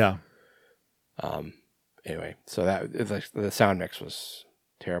saying. Yeah. Anyway, so the sound mix was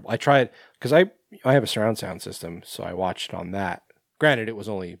terrible. I tried because I have a surround sound system, so I watched on that. Granted, it was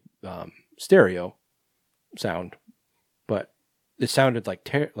only stereo sound, but it sounded like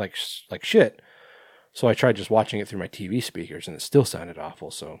shit. So I tried just watching it through my TV speakers, and it still sounded awful.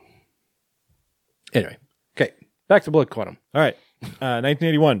 So anyway, okay, back to Blood Quantum. All right,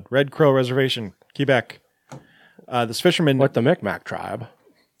 1981, Red Crow Reservation, Quebec. This fisherman... What, the Micmac tribe?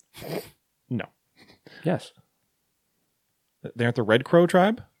 No. Yes. They aren't the Red Crow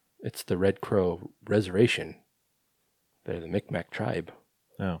tribe? It's the Red Crow Reservation. They're the Micmac tribe.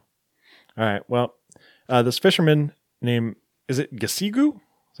 Oh. All right. Well, this fisherman named, is it Gasigu?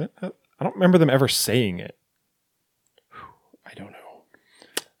 Is it? I don't remember them ever saying it. I don't know.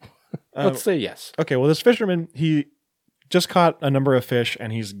 Let's say yes. Okay. Well, this fisherman, he just caught a number of fish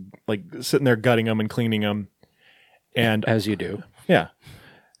and he's like sitting there gutting them and cleaning them. And as you do. Yeah.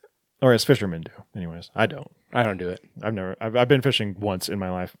 Or as fishermen do. Anyways, I don't. I don't do it. I've been fishing once in my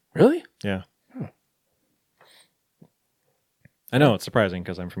life. Really? Yeah. I know it's surprising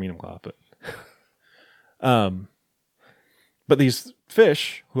because I'm from Enumclaw, but these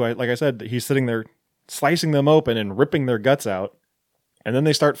fish, like I said, he's sitting there slicing them open and ripping their guts out, and then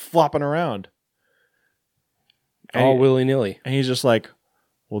they start flopping around, all willy nilly, and he's just like,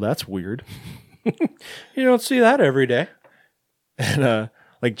 "Well, that's weird." You don't see that every day. And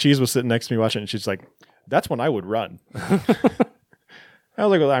like Cheese was sitting next to me watching, and she's like, "That's when I would run." I was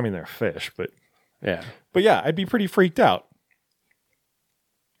like, "Well, I mean, they're fish, but yeah, I'd be pretty freaked out."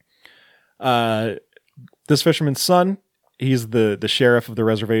 This fisherman's son, he's the sheriff of the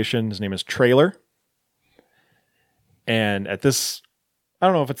reservation. His name is Trailer. And at this, I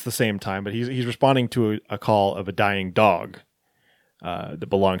don't know if it's the same time, but he's responding to a call of a dying dog that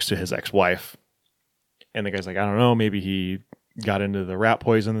belongs to his ex-wife. And the guy's like, I don't know, maybe he got into the rat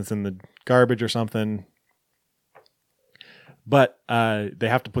poison that's in the garbage or something. But they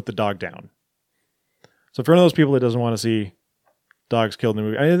have to put the dog down. So if you're one of those people that doesn't want to see dogs killed in the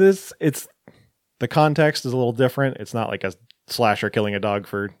movie, I mean, it's the context is a little different. It's not like a slasher killing a dog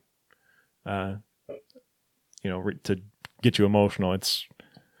for, to get you emotional. It's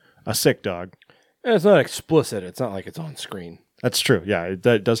a sick dog. And it's not explicit. It's not like it's on screen. That's true. Yeah,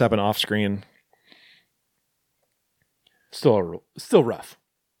 it does happen off screen. Still rough.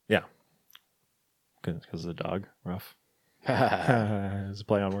 Yeah, because of the dog. Rough. It's a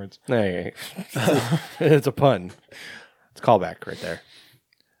play on words. Hey, it's a pun. It's a callback right there.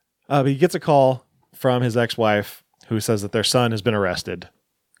 But he gets a call from his ex-wife who says that their son has been arrested.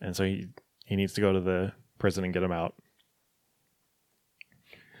 And so he needs to go to the prison and get him out.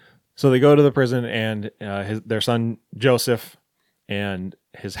 So they go to the prison and their son Joseph and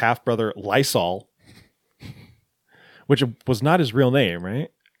his half-brother Lysol, which was not his real name,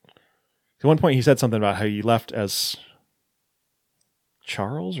 right? At one point he said something about how he left as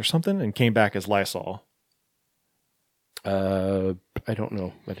Charles or something and came back as Lysol. I don't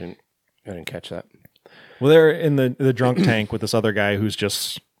know. I didn't catch that. Well, they're in the drunk tank with this other guy who's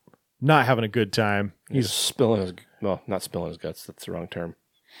just not having a good time. He's spilling his, well, not spilling his guts. That's the wrong term.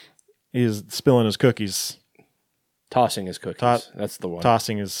 He's spilling his cookies. Tossing his cookies. That's the one.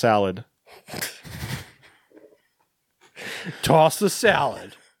 Tossing his salad. Toss the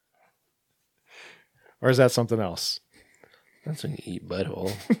salad. Or is that something else? That's when you eat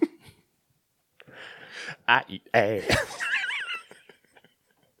butthole. I eat ass.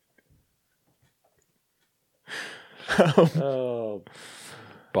 Oh,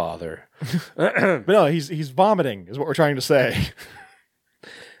 bother. But no, he's vomiting is what we're trying to say.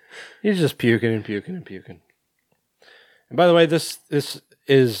 He's just puking and puking and puking. And by the way, this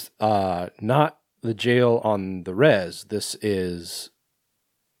is not the jail on the res. This is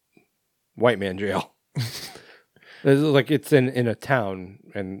white man jail. It's like it's in a town,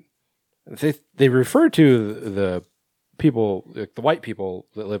 and they refer to the people, like the white people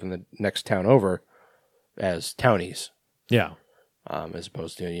that live in the next town over, as townies. Yeah. As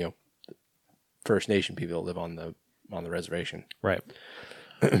opposed to First Nation people that live on the reservation. Right.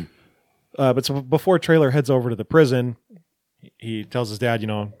 But so before Trailer heads over to the prison, he tells his dad,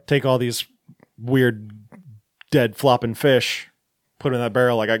 take all these weird dead flopping fish, put them in that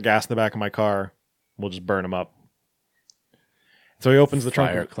barrel. I got gas in the back of my car. We'll just burn them up. So he opens the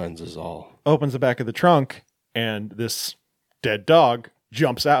trunk. Fire cleanses all. Opens the back of the trunk, and this dead dog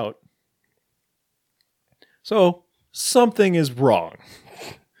jumps out. So something is wrong.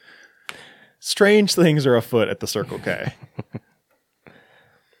 Strange things are afoot at the Circle K.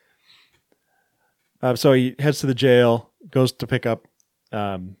 So he heads to the jail, goes to pick up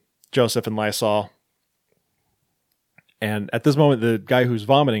Joseph and Lysol. And at this moment, the guy who's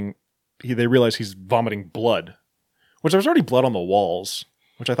vomiting, they realize he's vomiting blood, which there's already blood on the walls,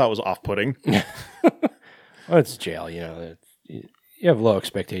 which I thought was off-putting. Well, it's jail, you have low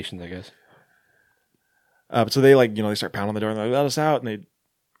expectations, I guess. So they they start pounding on the door and they're like, let us out. And they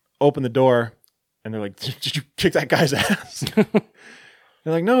open the door and they're like, did you kick that guy's ass?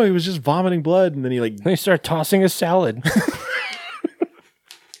 They're like, no, he was just vomiting blood. And then they start tossing his salad.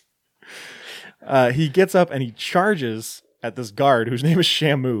 He gets up and he charges at this guard whose name is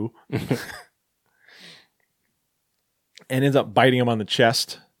Shamu. and ends up biting him on the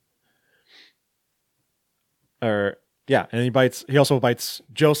chest. And he also bites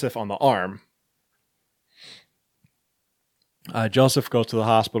Joseph on the arm. Joseph goes to the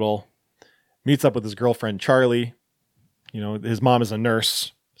hospital, meets up with his girlfriend, Charlie. You know, his mom is a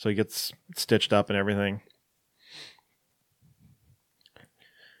nurse, so he gets stitched up and everything.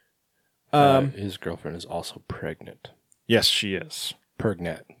 His girlfriend is also pregnant. Yes, she is.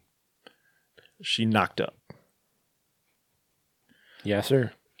 Pregnant. She knocked up. Yes,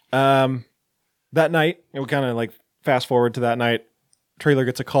 sir. That night, we kind of like fast forward to that night. Trailer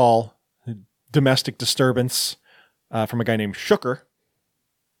gets a call, domestic disturbance from a guy named Shooker.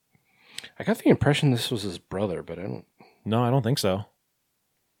 I got the impression this was his brother, but I don't. No, I don't think so.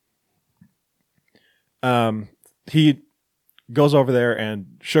 He goes over there,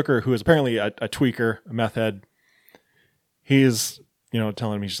 and Shooker, who is apparently a tweaker, a meth head, he's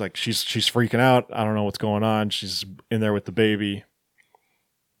telling me she's freaking out. I don't know what's going on. She's in there with the baby.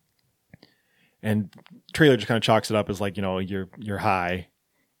 And Trailer just kind of chalks it up as like, you're high.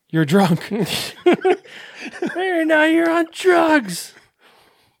 You're drunk. Now you're on drugs.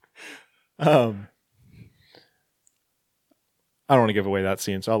 I don't want to give away that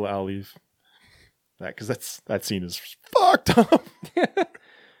scene, so I'll leave that because that scene is fucked up.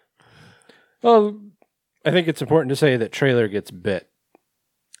 Well, I think it's important to say that Trailer gets bit.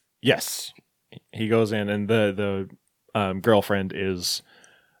 Yes. He goes in, and the girlfriend is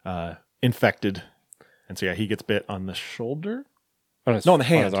infected. And so, he gets bit on the shoulder? On the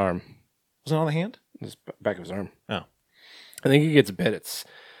hand. On his arm. Was it on the hand? The back of his arm. Oh. I think he gets bit.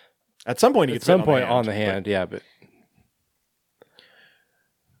 At some point he gets bit on the hand, yeah. But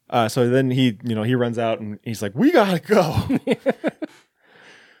so then he runs out, and he's like, we gotta go.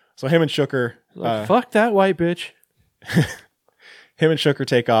 So him and Shooker... fuck that white bitch. Him and Shooker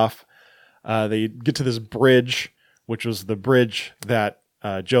take off. They get to this bridge, which was the bridge that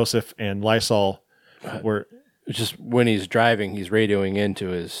Joseph and Lysol were... Just when he's driving, he's radioing into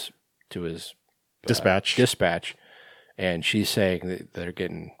his dispatch, and she's saying that they're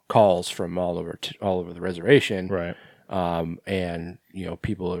getting calls from all over the reservation, right? And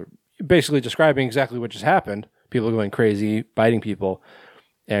people are basically describing exactly what just happened. People are going crazy, biting people,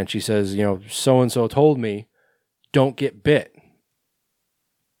 and she says, so and so told me, don't get bit,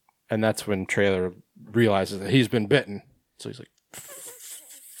 and that's when Trailer realizes that he's been bitten. So he's like,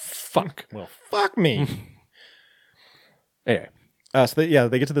 fuck. Well, fuck me. Anyway. They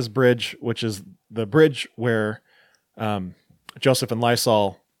get to this bridge, which is the bridge where Joseph and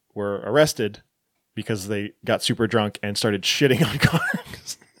Lysol were arrested because they got super drunk and started shitting on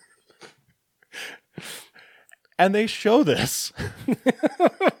cars. And they show this.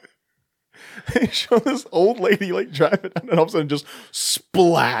 They show this old lady like driving, and then all of a sudden just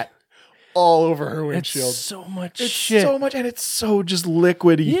splat all over her windshield. It's so much shit. So much, and it's so just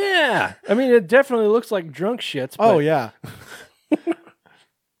liquidy. Yeah. I mean, it definitely looks like drunk shits. Oh, yeah.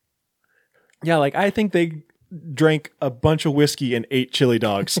 Yeah, like I think they drank a bunch of whiskey and ate chili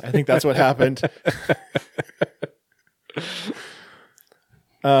dogs. I think that's what happened.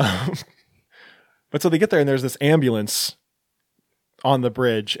 But so they get there, and there's this ambulance on the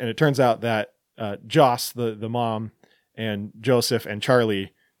bridge, and it turns out that Joss, the mom, and Joseph and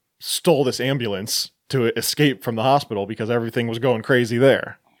Charlie stole this ambulance to escape from the hospital because everything was going crazy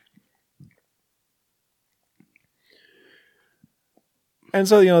there. And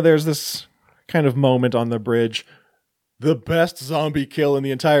so, there's this kind of moment on the bridge. The best zombie kill in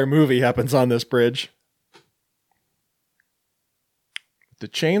the entire movie happens on this bridge. The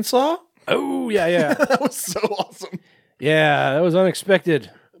chainsaw? Oh, yeah. That was so awesome. Yeah, that was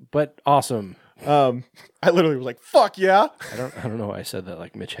unexpected, but awesome. I literally was like, fuck yeah. I don't know why I said that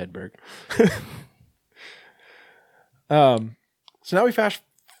like Mitch Hedberg. So now we fast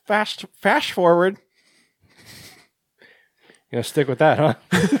forward. You gonna stick with that, huh?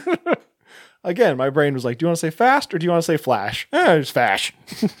 Again, my brain was like, do you want to say fast or do you want to say flash? It's fash.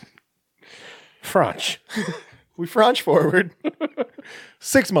 Franch. We franch forward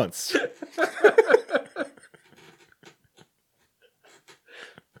 6 months.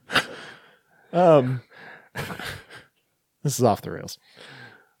 This is off the rails.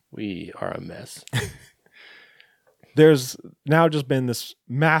 We are a mess. There's now just been this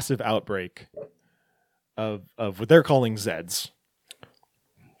massive outbreak of what they're calling Zeds.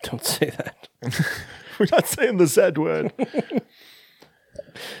 Don't say that. We're not saying the Z word.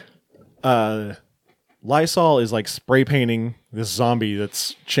 Lysol is like spray painting this zombie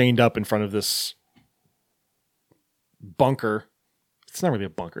that's chained up in front of this bunker. It's not really a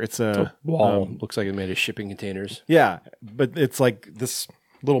bunker. It's a wall. Looks like it made of shipping containers. Yeah, but it's like this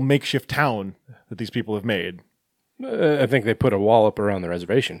little makeshift town that these people have made. I think they put a wall up around the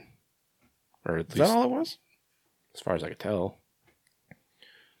reservation. Or at Is least, that all it was? as far as I could tell.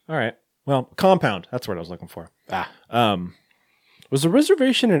 All right. Well, compound. That's what I was looking for. Was the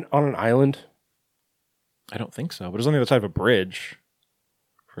reservation on an island? I don't think so, but it was on the other side of a bridge,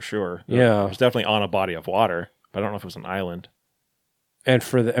 for sure. Yeah. It was definitely on a body of water, but I don't know if it was an island. And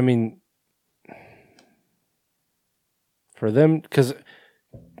for them, because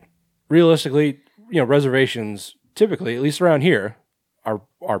realistically, reservations typically, at least around here,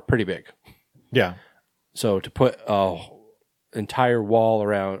 are pretty big. Yeah. So to put a entire wall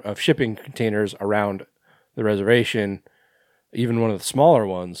of shipping containers around the reservation, even one of the smaller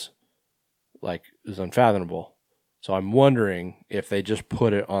ones, is unfathomable. So I'm wondering if they just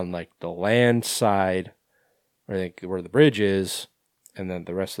put it on the land side, where the bridge is, and then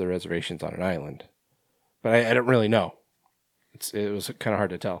the rest of the reservation's on an island. But I don't really know. It was kind of hard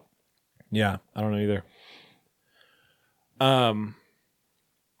to tell. Yeah, I don't know either.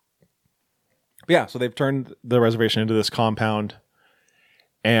 Yeah, so they've turned the reservation into this compound,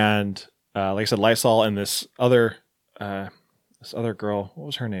 and like I said, Lysol and this other girl. What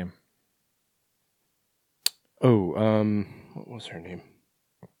was her name? Oh, what was her name?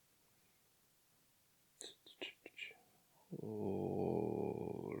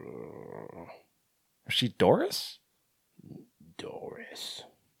 Was she Doris? Doris.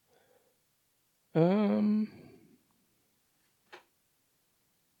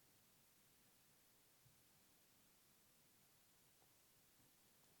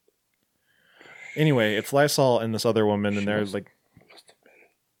 Anyway, it's Lysol and this other woman, and they're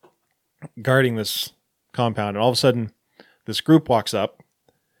guarding this compound, and all of a sudden, this group walks up,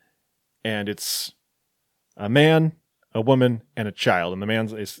 and it's a man, a woman, and a child, and the man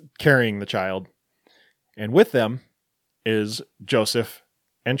is carrying the child, and with them is Joseph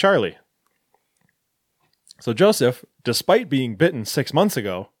and Charlie. So Joseph, despite being bitten 6 months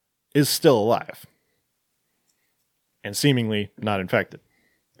ago, is still alive and seemingly not infected.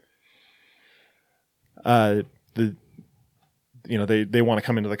 They want to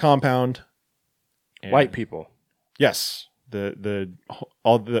come into the compound. White people. Yes.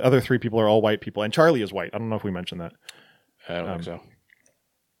 All the other three people are all white people, and Charlie is white. I don't know if we mentioned that. I don't think so.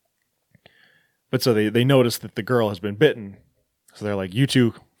 But so they notice that the girl has been bitten. So they're like, you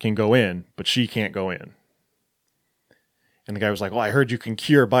two can go in, but she can't go in. And the guy was like, well, I heard you can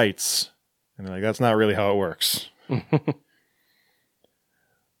cure bites. And they're like, that's not really how it works.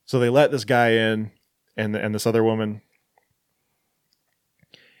 So they let this guy in and this other woman.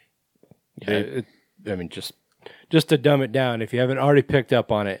 Yeah, just to dumb it down, if you haven't already picked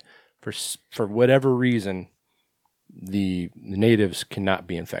up on it, for whatever reason, the natives cannot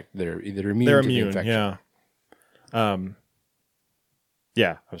be infected. They're either immune to the infection. Yeah.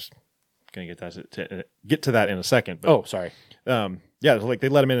 Yeah, I was going to get to that in a second. But, sorry. Yeah, they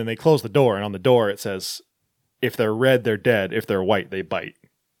let them in and they close the door, and on the door it says, if they're red, they're dead. If they're white, they bite.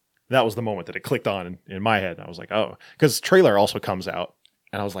 That was the moment that it clicked on in my head. And I was like, oh, because trailer also comes out,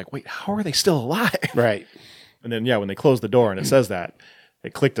 and I was like, wait, how are they still alive? Right. And then, when they closed the door and it says that,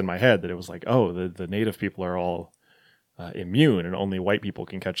 it clicked in my head that it was like, oh, the native people are all immune, and only white people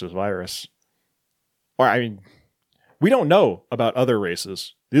can catch this virus. Or, we don't know about other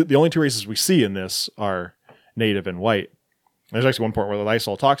races. The only two races we see in this are native and white. There's actually one point where the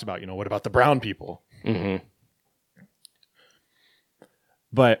Lysol talks about, what about the brown people? Mm-hmm.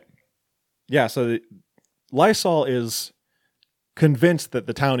 But, yeah, so Lysol is convinced that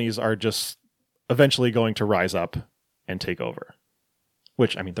the townies are just eventually going to rise up and take over.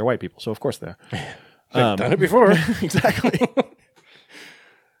 Which, they're white people, so of course they are. They've done it before. Exactly.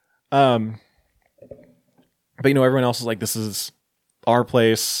 But, everyone else is like, this is our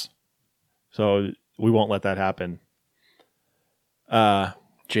place, so we won't let that happen.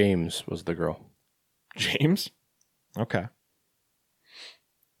 James was the girl. James? Okay.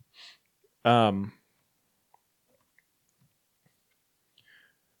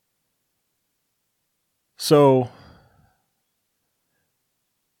 So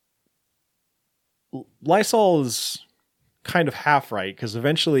Lysol is kind of half right, because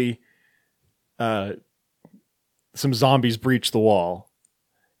eventually some zombies breach the wall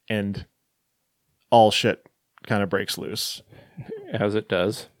and all shit kind of breaks loose. As it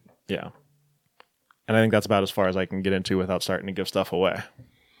does. Yeah. And I think that's about as far as I can get into without starting to give stuff away.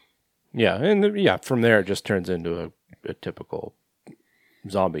 Yeah, and from there it just turns into a typical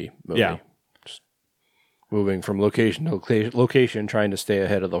zombie movie. Yeah. Just moving from location to location, trying to stay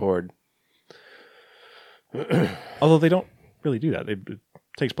ahead of the horde. Although they don't really do that. It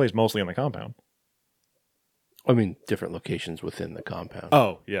takes place mostly on the compound. Different locations within the compound.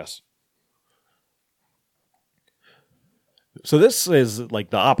 Oh, yes. So this is like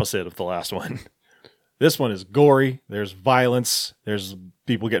the opposite of the last one. This one is gory. There's violence. There's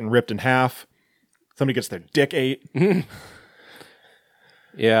people getting ripped in half. Somebody gets their dick ate.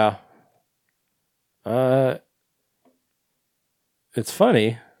 Yeah. It's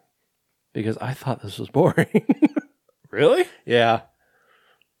funny because I thought this was boring. Really? Yeah.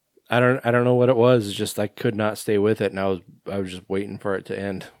 I don't know what it was. It's just I could not stay with it, and I was just waiting for it to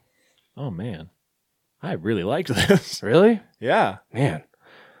end. Oh man. I really liked this. Really? Yeah. Man.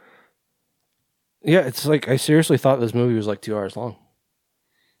 Yeah, it's like I seriously thought this movie was like 2 hours long.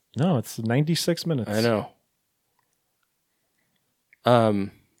 No, it's 96 minutes. I know.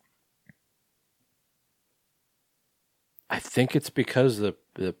 I think it's because the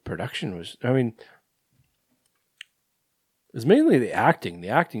production was, I mean, it was mainly the acting. The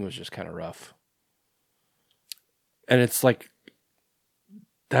acting was just kind of rough. And it's like,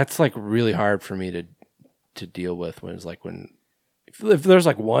 that's like really hard for me to deal with when it's like if there's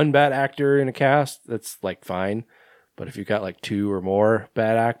like one bad actor in a cast, that's like fine. But if you've got like 2 or more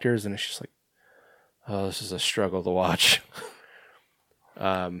bad actors, and it's just like, oh, this is a struggle to watch.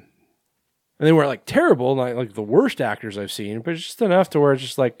 And they weren't like terrible, not like the worst actors I've seen, but it's just enough to where it's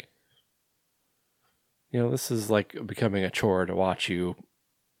just like, this is like becoming a chore to watch you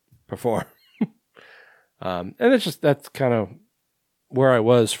perform. And that's kind of where I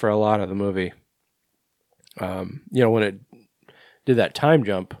was for a lot of the movie. When it did that time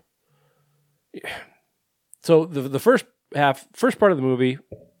jump. So the first part of the movie,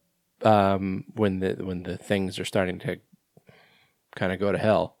 when the things are starting to kind of go to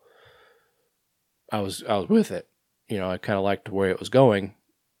hell, I was with it. I kind of liked where it was going,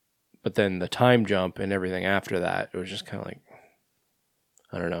 but then the time jump and everything after that, it was just kind of like,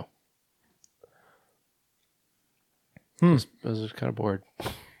 I don't know. I was just kind of bored.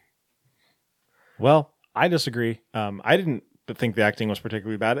 Well, I disagree. I didn't think the acting was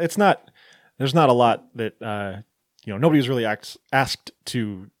particularly bad. There's not a lot that, nobody was really asked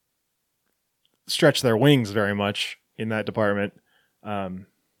to stretch their wings very much in that department.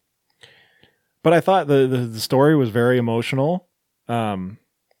 But I thought the story was very emotional. And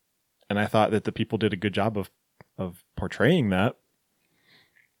I thought that the people did a good job of portraying that.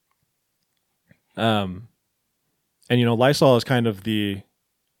 And Lysol is kind of the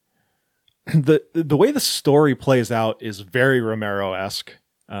way the story plays out is very Romero-esque.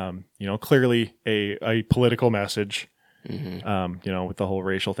 Clearly a political message. Mm-hmm. With the whole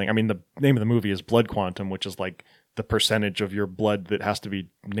racial thing. I mean, the name of the movie is Blood Quantum, which is like the percentage of your blood that has to be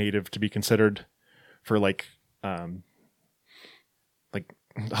native to be considered for like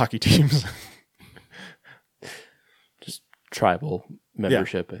hockey teams. Just tribal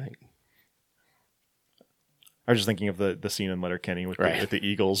membership, yeah. I think. I was just thinking of the scene in Letterkenny with the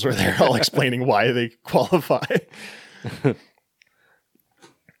Eagles where they're all explaining why they qualify.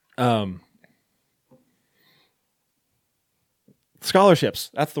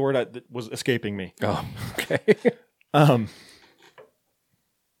 Scholarships. That's the word that was escaping me. Oh, okay.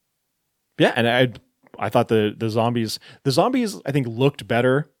 Yeah, and I thought the zombies I think looked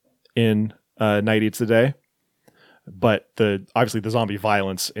better in Night Eats the Day. But obviously the zombie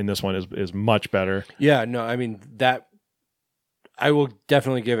violence in this one is much better. Yeah, no, I mean that I will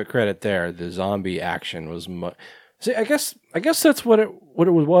definitely give it credit there. The zombie action was See, I guess that's what it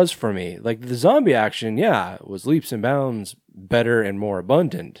was for me. Like the zombie action, yeah, was leaps and bounds better and more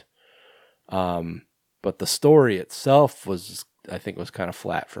abundant. But the story itself I think was kind of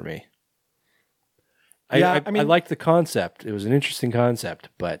flat for me. I liked the concept. It was an interesting concept,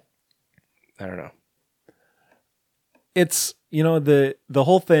 but I don't know. It's, the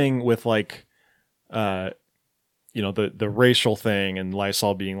whole thing with like, the racial thing and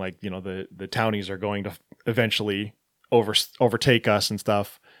Lysol being like, the townies are going to eventually overtake us and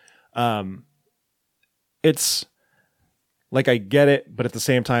stuff. It's like, I get it, but at the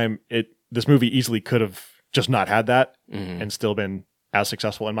same time, this movie easily could have just not had that and still been as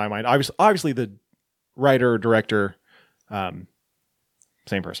successful in my mind. Obviously the writer, director,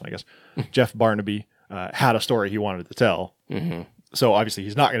 same person, I guess, Jeff Barnaby, had a story he wanted to tell. Mm-hmm. So obviously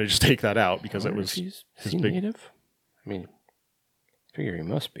he's not going to just take that out because it was is he native? I mean, I figure he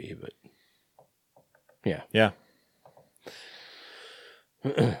must be, but yeah. Yeah.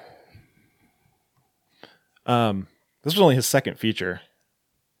 This was only his second feature.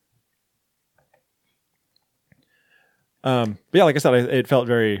 But yeah, like I said, it felt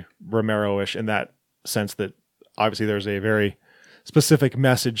very Romero-ish in that sense that obviously there's a very specific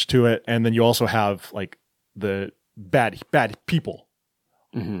message to it, and then you also have like the bad people.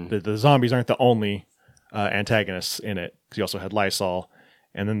 Mm-hmm. The zombies aren't the only antagonists in it, because you also had Lysol,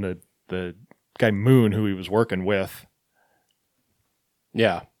 and then the guy Moon, who he was working with,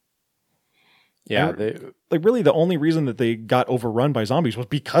 Yeah. Yeah. And, like really the only reason that they got overrun by zombies was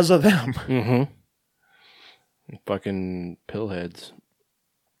because of them. Mm-hmm. Fucking pillheads.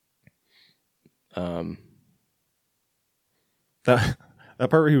 That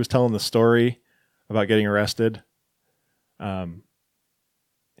part where he was telling the story about getting arrested.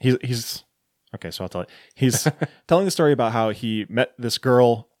 He's okay, so I'll tell it. He's telling the story about how he met this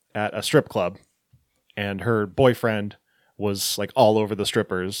girl at a strip club and her boyfriend was like all over the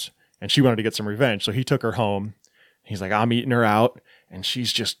strippers and she wanted to get some revenge. So he took her home. He's like, I'm eating her out and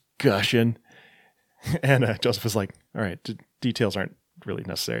she's just gushing. And Joseph was like, all right, details aren't really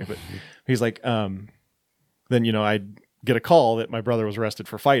necessary, but he's like, then, I get a call that my brother was arrested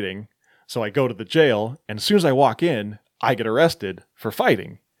for fighting. So I go to the jail and as soon as I walk in, I get arrested for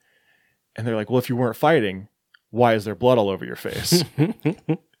fighting. And they're like, well, if you weren't fighting, why is there blood all over your face? And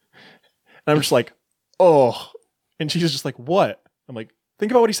I'm just like, oh. And she's just like, what? I'm like,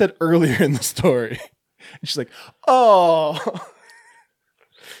 think about what he said earlier in the story. And she's like, oh.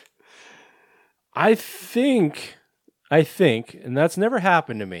 I think, and that's never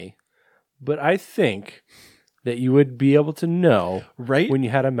happened to me, but I think that you would be able to know right when you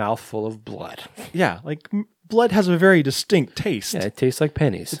had a mouthful of blood. Yeah, like blood has a very distinct taste. Yeah, it tastes like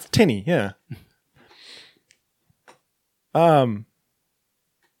pennies. It's tinny, yeah.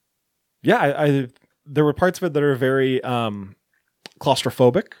 Yeah, there were parts of it that are very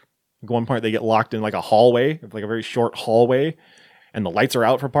claustrophobic. Like one part they get locked in like a hallway, like a very short hallway, and the lights are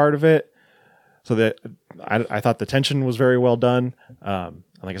out for part of it. So that I thought the tension was very well done. And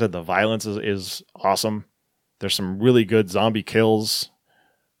like I said, the violence is awesome. There's some really good zombie kills.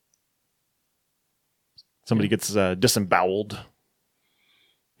 Somebody gets disemboweled.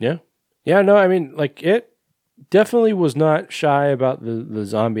 Yeah. Yeah, no, I mean, like, it definitely was not shy about the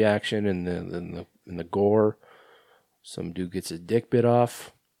zombie action and the gore. Some dude gets his dick bit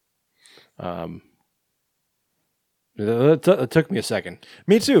off. It took me a second.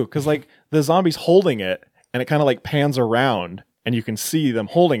 Me too, because like the zombie's holding it, and it kind of like pans around, and you can see them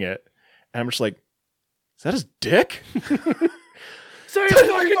holding it, and I'm just like, is that his dick? Say his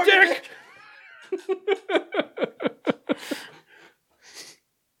fucking dick!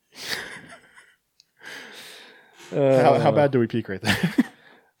 How bad do we peak right there?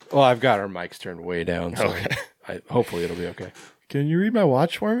 Well, I've got our mics turned way down, so okay. Hopefully it'll be okay. Can you read my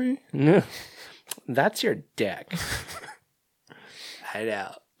watch for me? Yeah. That's your dick. Hide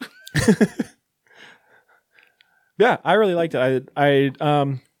out. Yeah, I really liked it.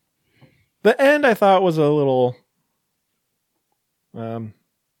 The end I thought was a little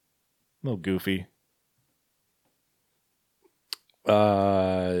goofy.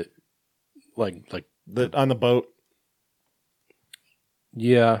 Like on the boat.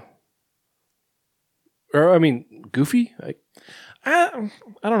 Yeah. Or I mean, goofy. I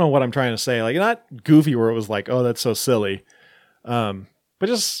don't know what I'm trying to say. Like not goofy where it was like, oh, that's so silly. But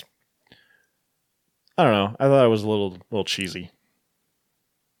just I don't know. I thought it was a little cheesy.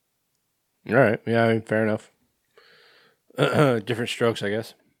 All right. Yeah, I mean, fair enough. Different strokes, I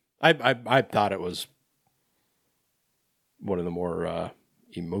guess. I thought it was one of the more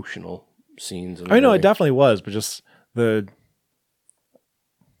emotional scenes. I know it definitely was, but just I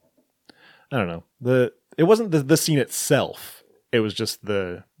don't know. It wasn't the scene itself. It was just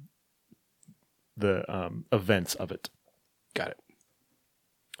the events of it. Got it.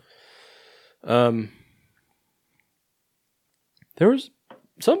 There was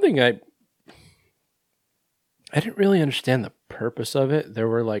something I didn't really understand the purpose of it. There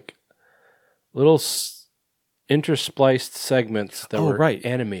were like little interspliced segments that were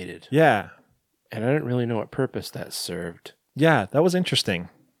animated. Yeah. And I didn't really know what purpose that served. Yeah, that was interesting.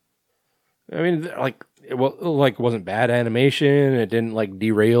 I mean, like, it wasn't bad animation. It didn't like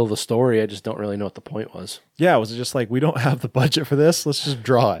derail the story. I just don't really know what the point was. Yeah, was it just like, we don't have the budget for this? Let's just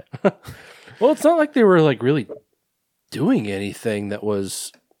draw it. Well, it's not like they were like really doing anything that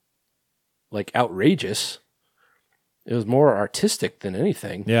was like outrageous. It was more artistic than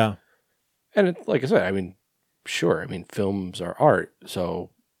anything. Yeah. And like I said, I mean, sure. I mean, films are art. So.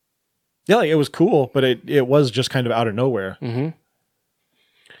 Yeah, like it was cool, but it was just kind of out of nowhere. Mm-hmm.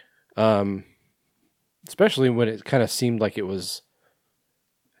 Especially when it kind of seemed like it was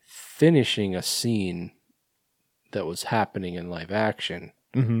finishing a scene that was happening in live action.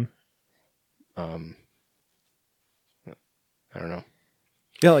 Mm-hmm. I don't know.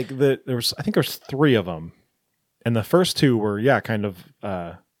 Yeah, like I think there was 3 of them, and the first 2 were kind of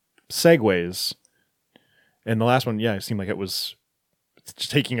segues, and the last one, it seemed like it was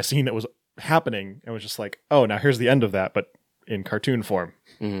just taking a scene that was happening and was just like, oh, now here's the end of that, but in cartoon form.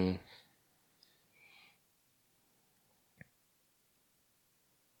 Mm.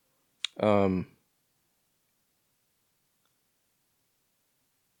 What?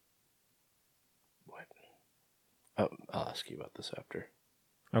 Oh, I'll ask you about this after.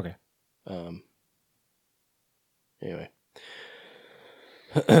 Okay. Anyway.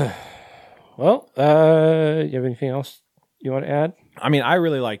 Well, you have anything else you want to add? I mean, I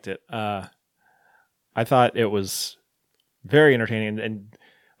really liked it. I thought it was very entertaining, and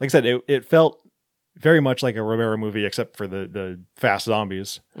like I said, it felt very much like a Romero movie, except for the fast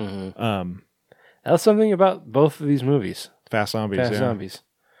zombies. Mm-hmm. That's something about both of these movies. Fast zombies. Zombies.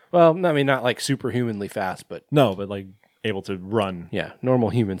 Well, I mean, not like superhumanly fast, but no, but like able to run. Yeah, normal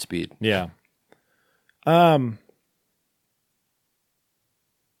human speed. Yeah. I'm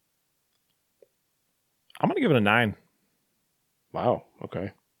gonna give it a 9. Wow.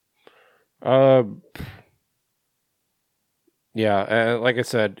 Okay. Yeah, like I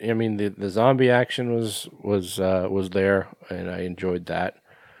said, I mean the zombie action was there, and I enjoyed that,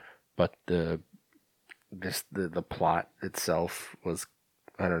 but the plot itself was,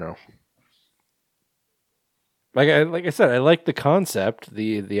 I don't know. Like I said, I like the concept,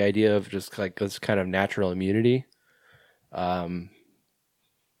 the idea of just like this kind of natural immunity.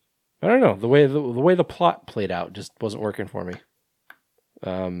 I don't know, the way the plot played out just wasn't working for me.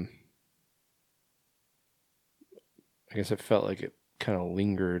 I guess it felt like it kind of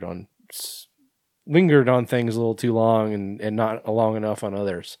lingered on things a little too long and not long enough on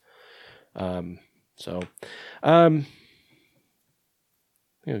others. I'm gonna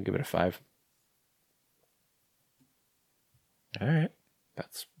give it a 5. All right.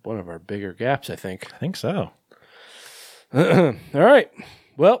 That's one of our bigger gaps, I think. I think so. All right.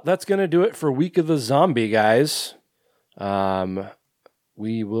 Well, that's going to do it for Week of the Zombie, guys.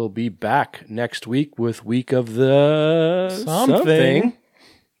 We will be back next week with Week of the something.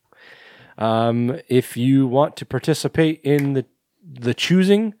 If you want to participate in the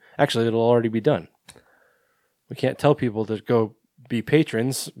choosing, actually, it'll already be done. We can't tell people to go be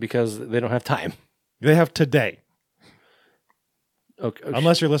patrons because they don't have time. They have today. Okay.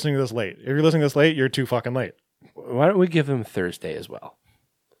 Unless you're listening to this late. If you're listening to this late, you're too fucking late. Why don't we give them Thursday as well?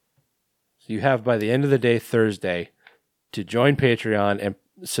 So you have by the end of the day Thursday to join Patreon and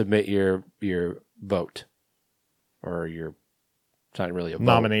submit your vote, or your, it's not really a vote,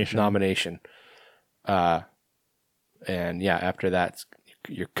 nomination. And yeah, after that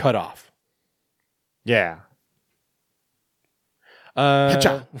you're cut off. Yeah. And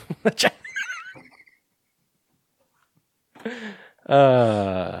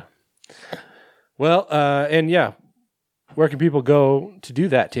yeah, where can people go to do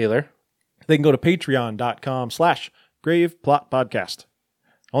that, Taylor? They can go to patreon.com/graveplotpodcast.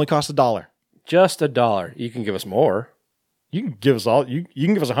 Only costs $1. Just $1. You can give us more. You can give us you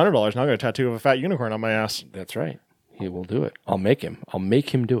can give us $100, and I'll get a tattoo of a fat unicorn on my ass. That's right. He will do it. I'll make him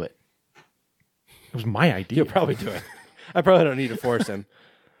do it. It was my idea. He'll probably do it. I probably don't need to force him.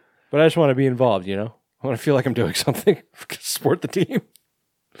 But I just want to be involved, you know? I want to feel like I'm doing something. Support the team.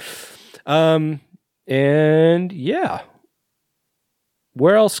 And yeah.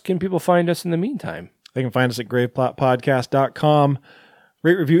 Where else can people find us in the meantime? They can find us at graveplotpodcast.com.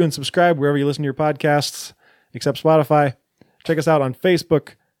 Rate, review, and subscribe wherever you listen to your podcasts, except Spotify. Check us out on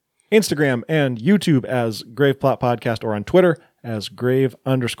Facebook, Instagram, and YouTube as Graveplot Podcast, or on Twitter as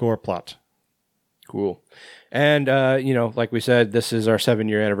Grave_plot. Cool. And, like we said, this is our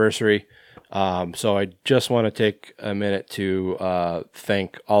 7-year anniversary. So I just want to take a minute to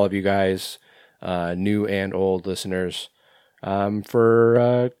thank all of you guys, new and old listeners,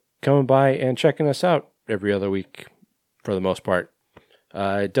 for coming by and checking us out every other week for the most part.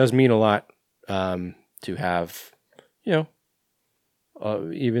 It does mean a lot to have,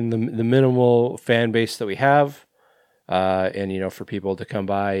 even the minimal fan base that we have, and, for people to come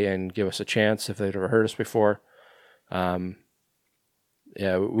by and give us a chance if they've never heard us before.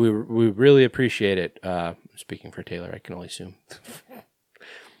 Yeah, we really appreciate it. Speaking for Taylor, I can only assume.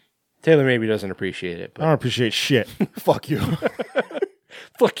 Taylor maybe doesn't appreciate it. But I don't appreciate shit. Fuck you.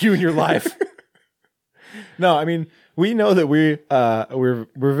 Fuck you in your life. No, I mean, we know that we're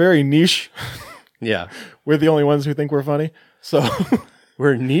very niche. Yeah. We're the only ones who think we're funny. So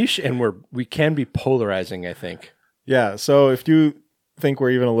we're niche, and we can be polarizing, I think. Yeah, so if you think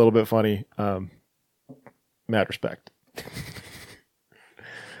we're even a little bit funny, mad respect.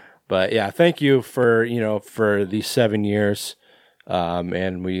 But yeah, thank you for these 7 years.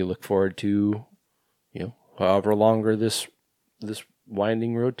 And we look forward to, however longer this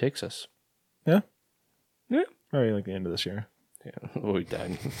winding road takes us. Yeah. Yeah. Probably like the end of this year. Yeah. We're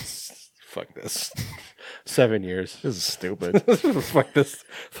done. Fuck this. 7 years. This is stupid. Fuck this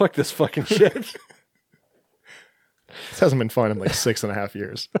fucking shit. This hasn't been fun in like 6.5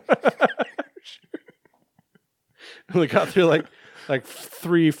 years. We got through like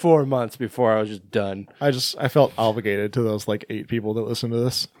 3-4 months before I was just done. I felt obligated to those like 8 people that listen to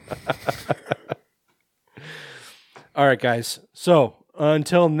this. All right, guys. So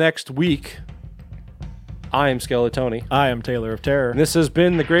until next week, I am Skeletoni. I am Taylor of Terror. And this has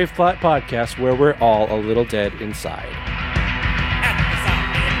been the Grave Plot Podcast, where we're all a little dead inside.